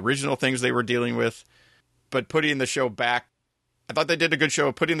original things they were dealing with. But putting the show back, I thought they did a good show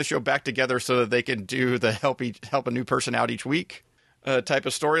of putting the show back together so that they can do the help a new person out each week type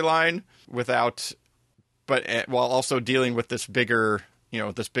of storyline while also dealing with this bigger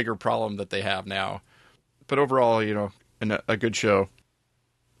problem that they have now. But overall, a good show.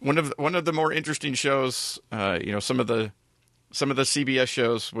 One of the more interesting shows, some of the CBS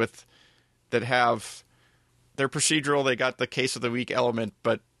shows that have their procedural, they got the case of the week element,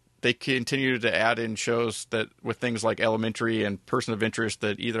 but they continue to add in shows that with things like Elementary and Person of Interest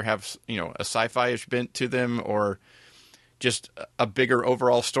that either have, a sci-fi-ish bent to them or just a bigger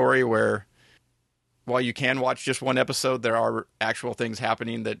overall story where while you can watch just one episode, there are actual things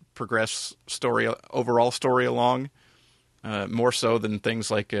happening that progress overall story along. more so than things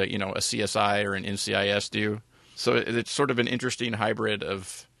like a CSI or an NCIS do. So it's sort of an interesting hybrid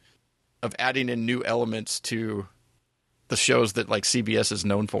of adding in new elements to the shows that like CBS is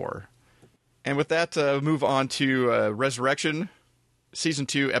known for. And with that, move on to Resurrection, Season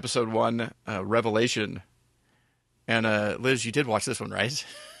 2, Episode 1, Revelation. And Liz, you did watch this one, right?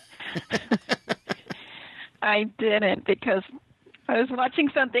 I didn't, because I was watching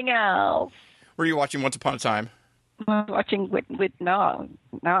something else. Were you watching Once Upon a Time? I was watching I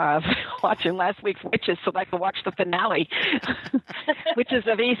was watching last week's Witches, so I could watch the finale, Witches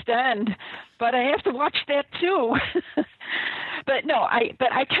of East End. But I have to watch that too. But no, I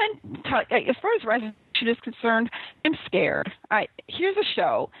can talk, as far as Resurrection is concerned, I'm scared. Here's a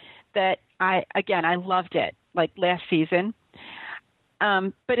show that I loved it, like last season.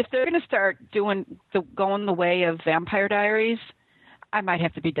 But if they're going to start going the way of Vampire Diaries, I might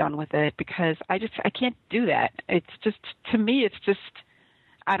have to be done with it, because I can't do that. It's just, to me, it's just,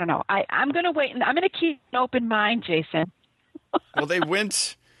 I don't know. I'm going to wait, and I'm going to keep an open mind, Jason. Well,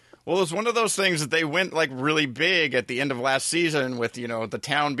 it was one of those things that they went like really big at the end of last season with, the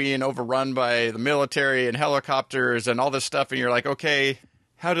town being overrun by the military and helicopters and all this stuff. And you're like, okay,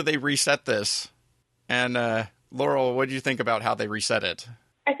 how do they reset this? And Laurel, what do you think about how they reset it?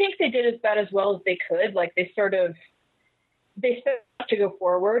 I think they did about as well as they could. Like they set out to go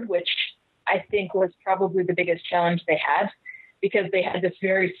forward, which I think was probably the biggest challenge they had, because they had this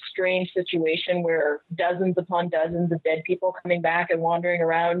very strange situation where dozens upon dozens of dead people coming back and wandering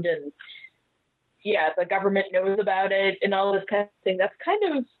around, and the government knows about it and all this kind of thing. That's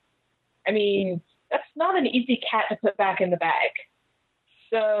that's not an easy cat to put back in the bag.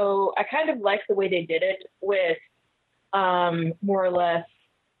 So I kind of like the way they did it with more or less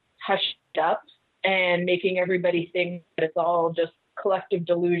hushed up and making everybody think that it's all just collective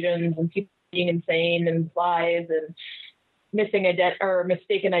delusions and people being insane and lies and mistaken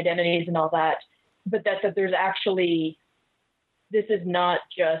identities and all that. But that there's actually, this is not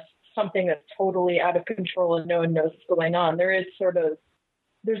just something that's totally out of control and no one knows what's going on. There's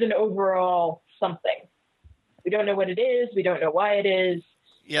an overall something. We don't know what it is. We don't know why it is.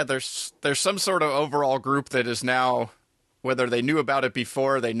 Yeah, there's some sort of overall group that is now, whether they knew about it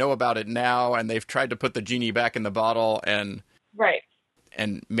before, they know about it now, and they've tried to put the genie back in the bottle and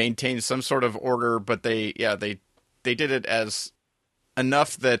maintain some sort of order. But they did it as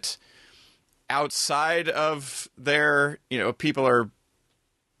enough that outside of their, people are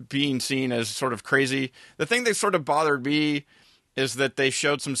being seen as sort of crazy. The thing that sort of bothered me is that they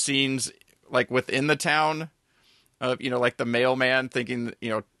showed some scenes like within the town of, like the mailman thinking,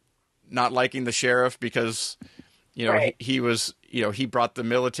 not liking the sheriff because, he was, he brought the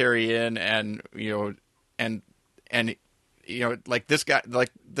military in and like this guy,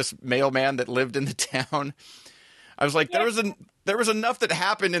 like this mailman that lived in the town. I was like, there was enough that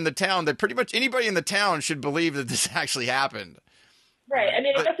happened in the town that pretty much anybody in the town should believe that this actually happened. Right. I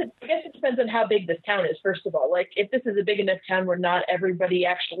mean, I guess it depends on how big this town is, first of all. Like, if this is a big enough town where not everybody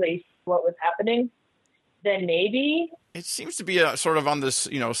actually saw what was happening, then maybe. It seems to be sort of on this,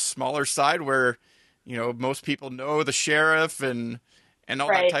 smaller side where, most people know the sheriff and all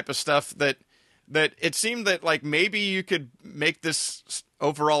that type of stuff, that it seemed that, like, maybe you could make this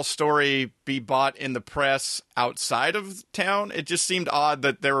overall story be bought in the press outside of town. It just seemed odd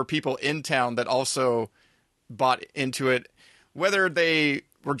that there were people in town that also bought into it, whether they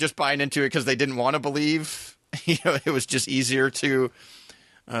were just buying into it because they didn't want to believe, it was just easier to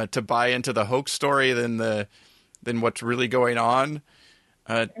buy into the hoax story than what's really going on.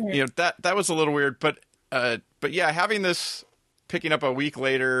 That was a little weird, but yeah, having this picking up a week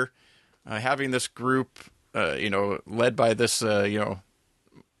later, having this group, led by this,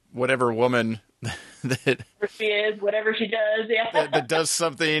 whatever woman that she is, whatever she does, that does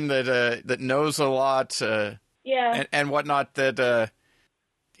something that knows a lot, and whatnot. That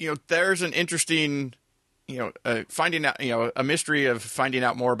there's an interesting, finding out, a mystery of finding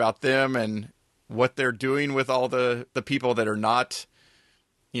out more about them and what they're doing with all the people that are not,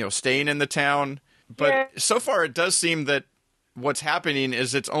 staying in the town. But so far, it does seem that what's happening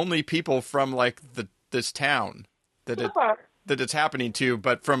is it's only people from like this town that it's happening to,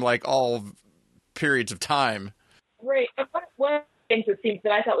 but from like all periods of time. Right. And one of the things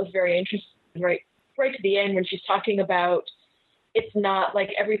that I thought was very interesting, right to the end, when she's talking about it's not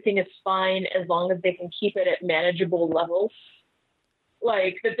like everything is fine as long as they can keep it at manageable levels.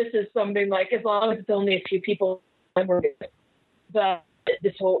 Like that, this is something like as long as it's only a few people, we're good. But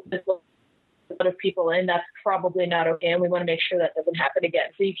this lot of people in, that's probably not okay, and we want to make sure that doesn't happen again.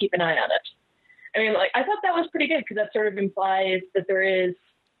 So you keep an eye on it. I mean, like, I thought that was pretty good because that sort of implies that there is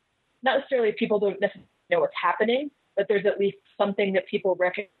not necessarily people don't necessarily know what's happening, that there's at least something that people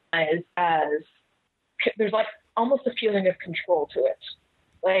recognize as, there's like almost a feeling of control to it.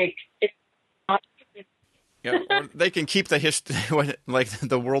 Like, it's not. Yeah, or they can keep the like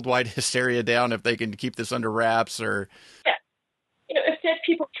the worldwide hysteria down if they can keep this under wraps, or Yeah. If dead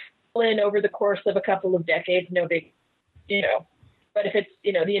people fall in over the course of a couple of decades, no big, but if it's,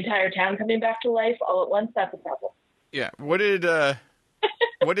 the entire town coming back to life all at once, that's a problem. Yeah. What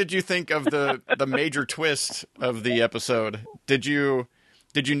did you think of the major twist of the episode? Did you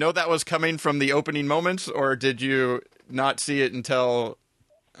know that was coming from the opening moments, or did you not see it until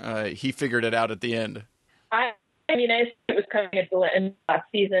he figured it out at the end? I assumed it was coming at the end of last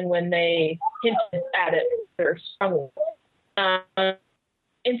season when they hinted at it very strongly.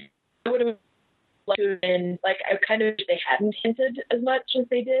 It would have liked to have been, like, I kind of wish they hadn't hinted as much as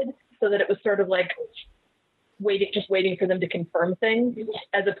they did, so that it was sort of like waiting for them to confirm things,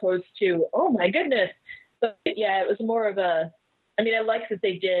 as opposed to, oh my goodness. But yeah, it was more of a, I liked what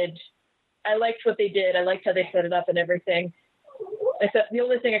they did. I liked how they set it up and everything. Except the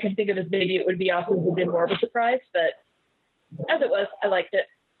only thing I can think of is maybe it would be awesome if it had been more of a surprise, but as it was, I liked it.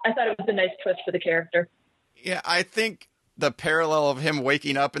 I thought it was a nice twist for the character. Yeah, I think the parallel of him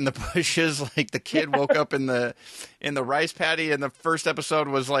waking up in the bushes, like the kid woke up in the rice paddy in the first episode,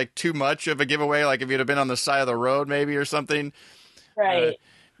 was like too much of a giveaway. Like if you'd have been on the side of the road, maybe, or something, right?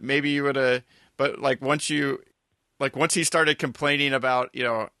 Maybe you would have. But once he started complaining about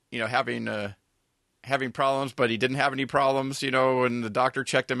having problems, but he didn't have any problems, when the doctor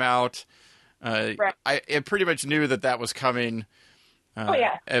checked him out, right. I pretty much knew that was coming.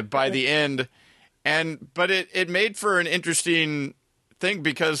 By the end. But it made for an interesting thing,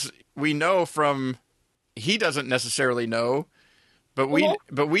 because we know he doesn't necessarily know, but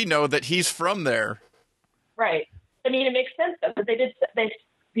we know that he's from there. Right. It makes sense though, but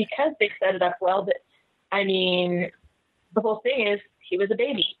because they set it up well, that, the whole thing is he was a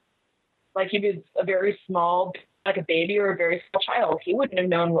baby. Like, he was a very small, like a baby or a very small child. He wouldn't have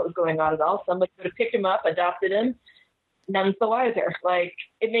known what was going on at all. Somebody would have picked him up, adopted him, none's the wiser. Like,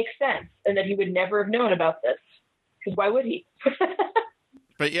 it makes sense. And that he would never have known about this. Because why would he?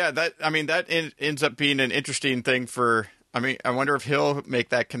 But yeah, that ends up being an interesting thing I wonder if he'll make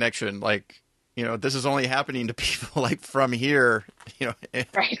that connection. Like, this is only happening to people like from here,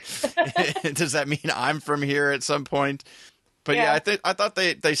 Right. Does that mean I'm from here at some point? But yeah, I thought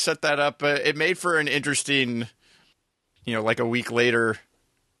they set that up. It made for an interesting, like a week later,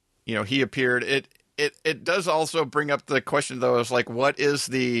 he appeared. It does also bring up the question, though, is like, what is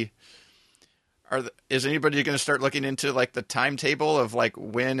is anybody going to start looking into like the timetable of like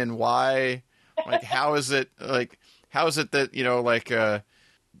when and why? Like, how is it that,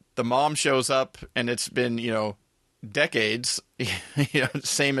 the mom shows up and it's been, decades,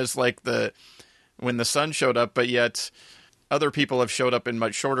 same as like when the son showed up, but yet other people have showed up in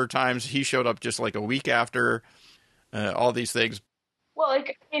much shorter times. He showed up just like a week after, all these things. Well,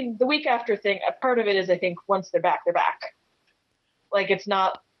 the week after thing, a part of it is, I think, once they're back, they're back. Like, it's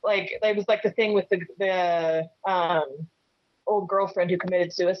not like, it was like the thing with the old girlfriend who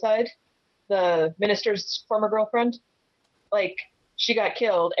committed suicide, the minister's former girlfriend. Like, she got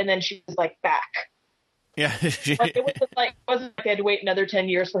killed and then she was like back. Yeah. Like, it wasn't like they had to wait another 10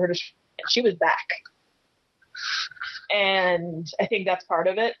 years for her to. She was back. And I think that's part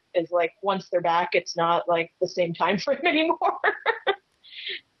of it, is like, once they're back, it's not like the same time frame anymore.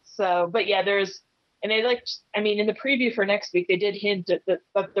 So, but yeah, in the preview for next week, they did hint that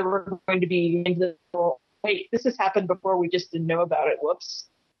there were going to be, wait, this has happened before, we just didn't know about it. Whoops.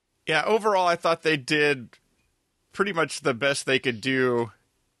 Yeah, overall, I thought they did pretty much the best they could do,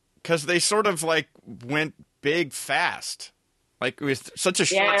 because they sort of like went big fast. Like, with such a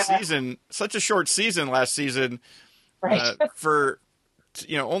short season last season, right. For,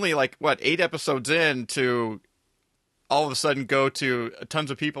 only like, 8 episodes in, to all of a sudden go to tons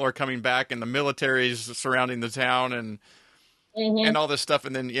of people are coming back and the military's surrounding the town and all this stuff.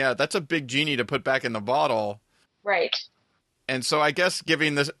 And then, that's a big genie to put back in the bottle. Right. And so I guess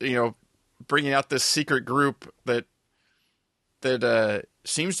giving this, bringing out this secret group that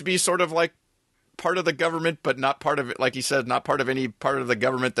seems to be sort of like part of the government, but not part of it, like he said, not part of any part of the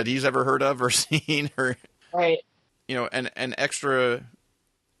government that he's ever heard of or seen, or right. An extra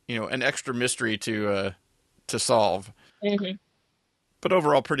mystery to solve. Mm-hmm. But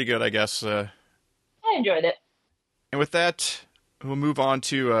overall, pretty good, I guess. I enjoyed it. And with that, we'll move on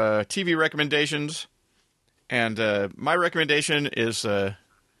to TV recommendations. And my recommendation is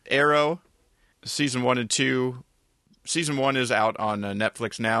Arrow, season 1 and 2. Season 1 is out on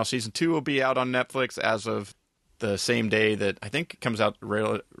Netflix now. Season 2 will be out on Netflix as of the same day that, I think it comes out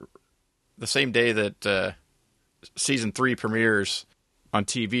the same day that season 3 premieres on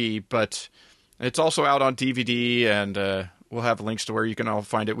TV, but it's also out on DVD, and we'll have links to where you can all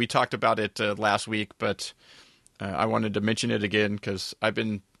find it. We talked about it last week, but I wanted to mention it again because I've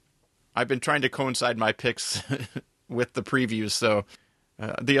been trying to coincide my picks with the previews. So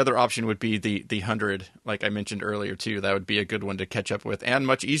the other option would be the 100, like I mentioned earlier too. That would be a good one to catch up with, and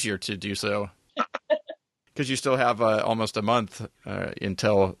much easier to do so because you still have almost a month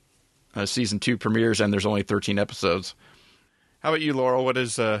until season 2 premieres, and there's only 13 episodes. How about you, Laurel? What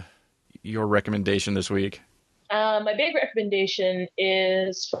is your recommendation this week? My big recommendation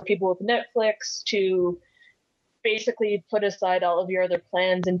is for people with Netflix to basically put aside all of your other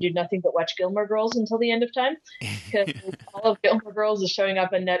plans and do nothing but watch Gilmore Girls until the end of time, because all of Gilmore Girls is showing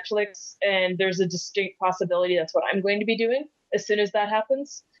up on Netflix, and there's a distinct possibility that's what I'm going to be doing as soon as that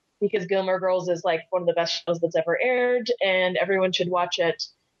happens, because Gilmore Girls is like one of the best shows that's ever aired, and everyone should watch it.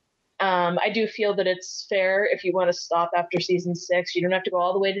 I do feel that it's fair if you want to stop after season 6. You don't have to go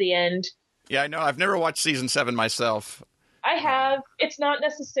all the way to the end. Yeah, I know. I've never watched season 7 myself. I have. It's not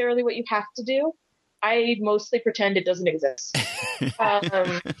necessarily what you have to do. I mostly pretend it doesn't exist.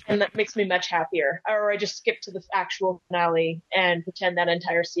 And that makes me much happier. Or I just skip to the actual finale and pretend that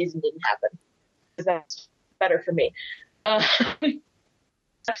entire season didn't happen, because that's better for me.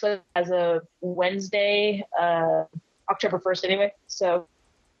 Actually, as a Wednesday, October 1st anyway. So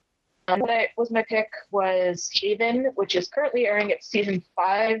what was my pick was Haven, which is currently airing at season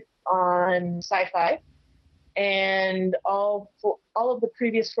 5 on Sci-Fi. And all of the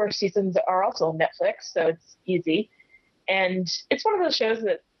previous 4 seasons are also on Netflix, so it's easy. And it's one of those shows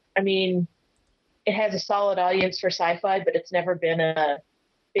that, I mean, it has a solid audience for sci-fi, but it's never been a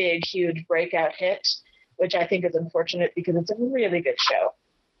big, huge breakout hit, which I think is unfortunate because it's a really good show.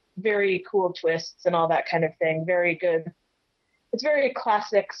 Very cool twists and all that kind of thing. Very good. It's very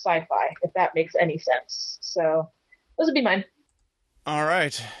classic sci-fi, if that makes any sense. So those would be mine. All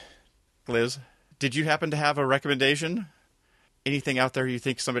right. Liz, did you happen to have a recommendation? Anything out there you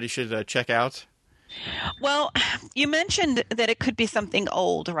think somebody should check out? Well, you mentioned that it could be something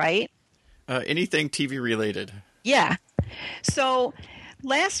old, right? Anything TV related. Yeah. So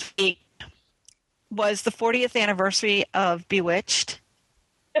last week was the 40th anniversary of Bewitched.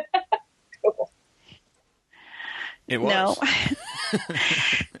 It was. No.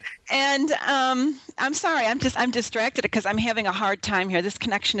 And I'm sorry, I'm distracted because I'm having a hard time here. This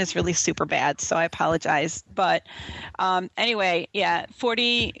connection is really super bad, so I apologize. But anyway, yeah,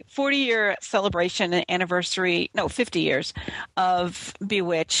 40-year celebration anniversary, no, 50 years of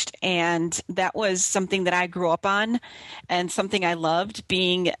Bewitched, and that was something that I grew up on and something I loved,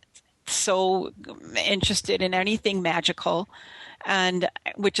 being so interested in anything magical. And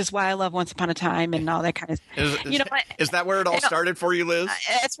which is why I love Once Upon a Time and all that kind of stuff. Is that where it all started for you, Liz?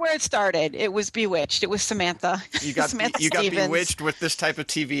 That's where it started. It was Bewitched. It was Samantha. You got Samantha you got Stevens. bewitched with this type of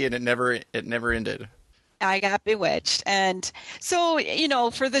TV, and it never ended. I got bewitched. And so,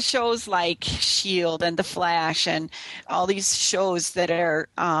 for the shows like S.H.I.E.L.D. and The Flash and all these shows that are,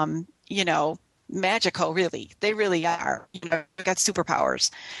 magical, really. They really are. Got superpowers.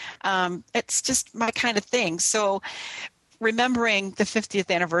 It's just my kind of thing. So remembering the 50th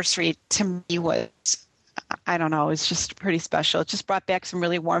anniversary to me was, I don't know, it's just pretty special. It just brought back some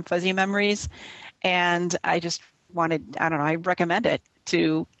really warm, fuzzy memories. And I just wanted, I recommend it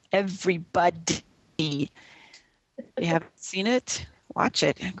to everybody. If you haven't seen it, watch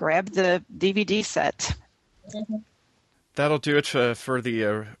it. Grab the DVD set. Mm-hmm. That'll do it for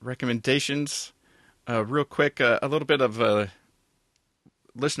the recommendations. Real quick, a little bit of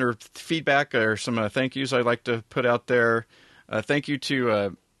listener feedback or some thank yous I'd like to put out there. Thank you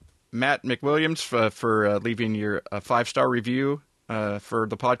to Matt McWilliams for leaving your 5-star review for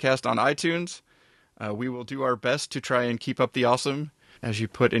the podcast on iTunes. We will do our best to try and keep up the awesome as you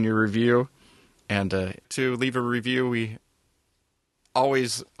put in your review. And to leave a review, we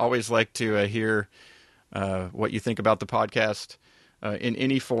always like to hear what you think about the podcast in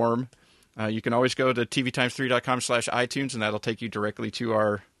any form. You can always go to tvtimes3.com/iTunes, and that'll take you directly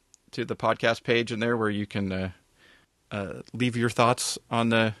to the podcast page in there where you can leave your thoughts on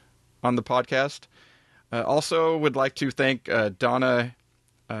the podcast. Also would like to thank Donna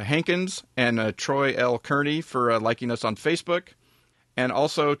Hankins and Troy L. Kearney for liking us on Facebook. And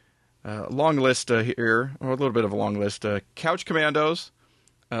also a long list here, or a little bit of a long list. Couch Commandos,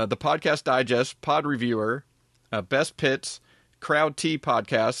 the Podcast Digest, Pod Reviewer, Best Pits, Crowd Tea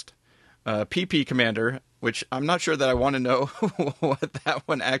Podcast, PP Commander, which I'm not sure that I want to know what that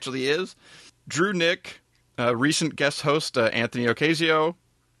one actually is. Drew Nick, recent guest host Anthony Ocasio,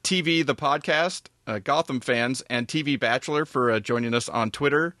 TV The Podcast, Gotham Fans, and TV Bachelor for joining us on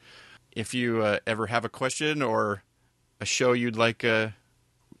Twitter. if you ever have a question or a show you'd like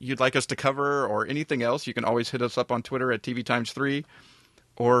us to cover or anything else, you can always hit us up on Twitter at TVx3,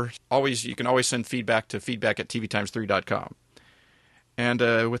 or you can always send feedback to feedback@tvtimes3.com. And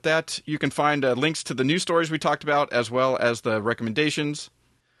with that, you can find links to the news stories we talked about, as well as the recommendations.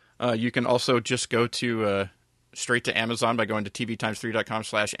 You can also just go to straight to Amazon by going to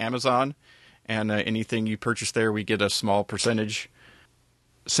tvtimes3.com/Amazon. And anything you purchase there, we get a small percentage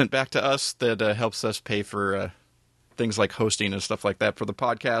sent back to us that helps us pay for things like hosting and stuff like that for the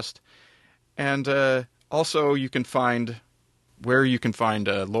podcast. And also you can find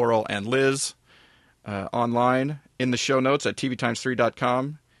Laurel and Liz online in the show notes at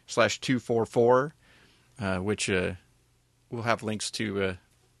tvtimes3.com/244, which will have links to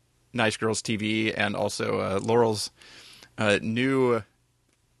Nice Girls TV and also Laurel's new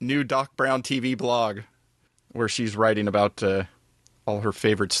Doc Brown TV blog, where she's writing about all her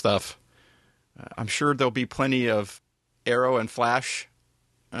favorite stuff. I'm sure there'll be plenty of Arrow and Flash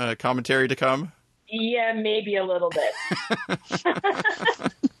commentary to come. Yeah, maybe a little bit.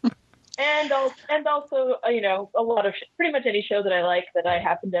 and also, a lot of pretty much any show that I like that I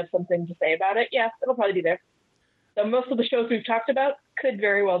happen to have something to say about it. Yeah, it'll probably be there. So most of the shows we've talked about could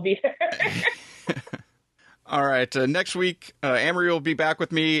very well be there. All right. Next week, Amory will be back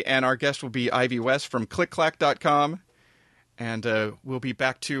with me, and our guest will be Ivy West from clickclack.com. And we'll be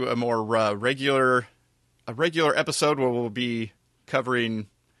back to a more regular episode where we'll be covering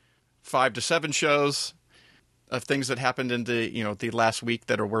 5 to 7 shows of things that happened in the last week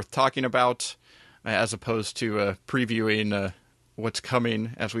that are worth talking about, as opposed to previewing what's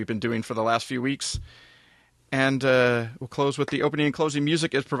coming, as we've been doing for the last few weeks. And we'll close with the opening and closing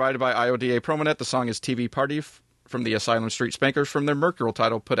music is provided by IODA Promonet. The song is TV Party from the Asylum Street Spankers from their Mercurial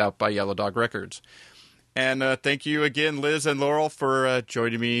title put out by Yellow Dog Records. And thank you again, Liz and Laurel, for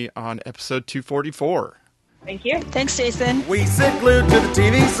joining me on episode 244. Thank you. Thanks, Jason. We sit glued to the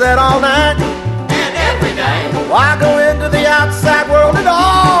TV set all night. And every day, Why go into the outside world at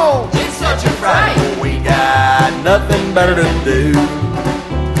all? it's such a fright. We got nothing better to do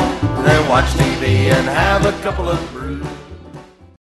than watch TV and have a couple of brews.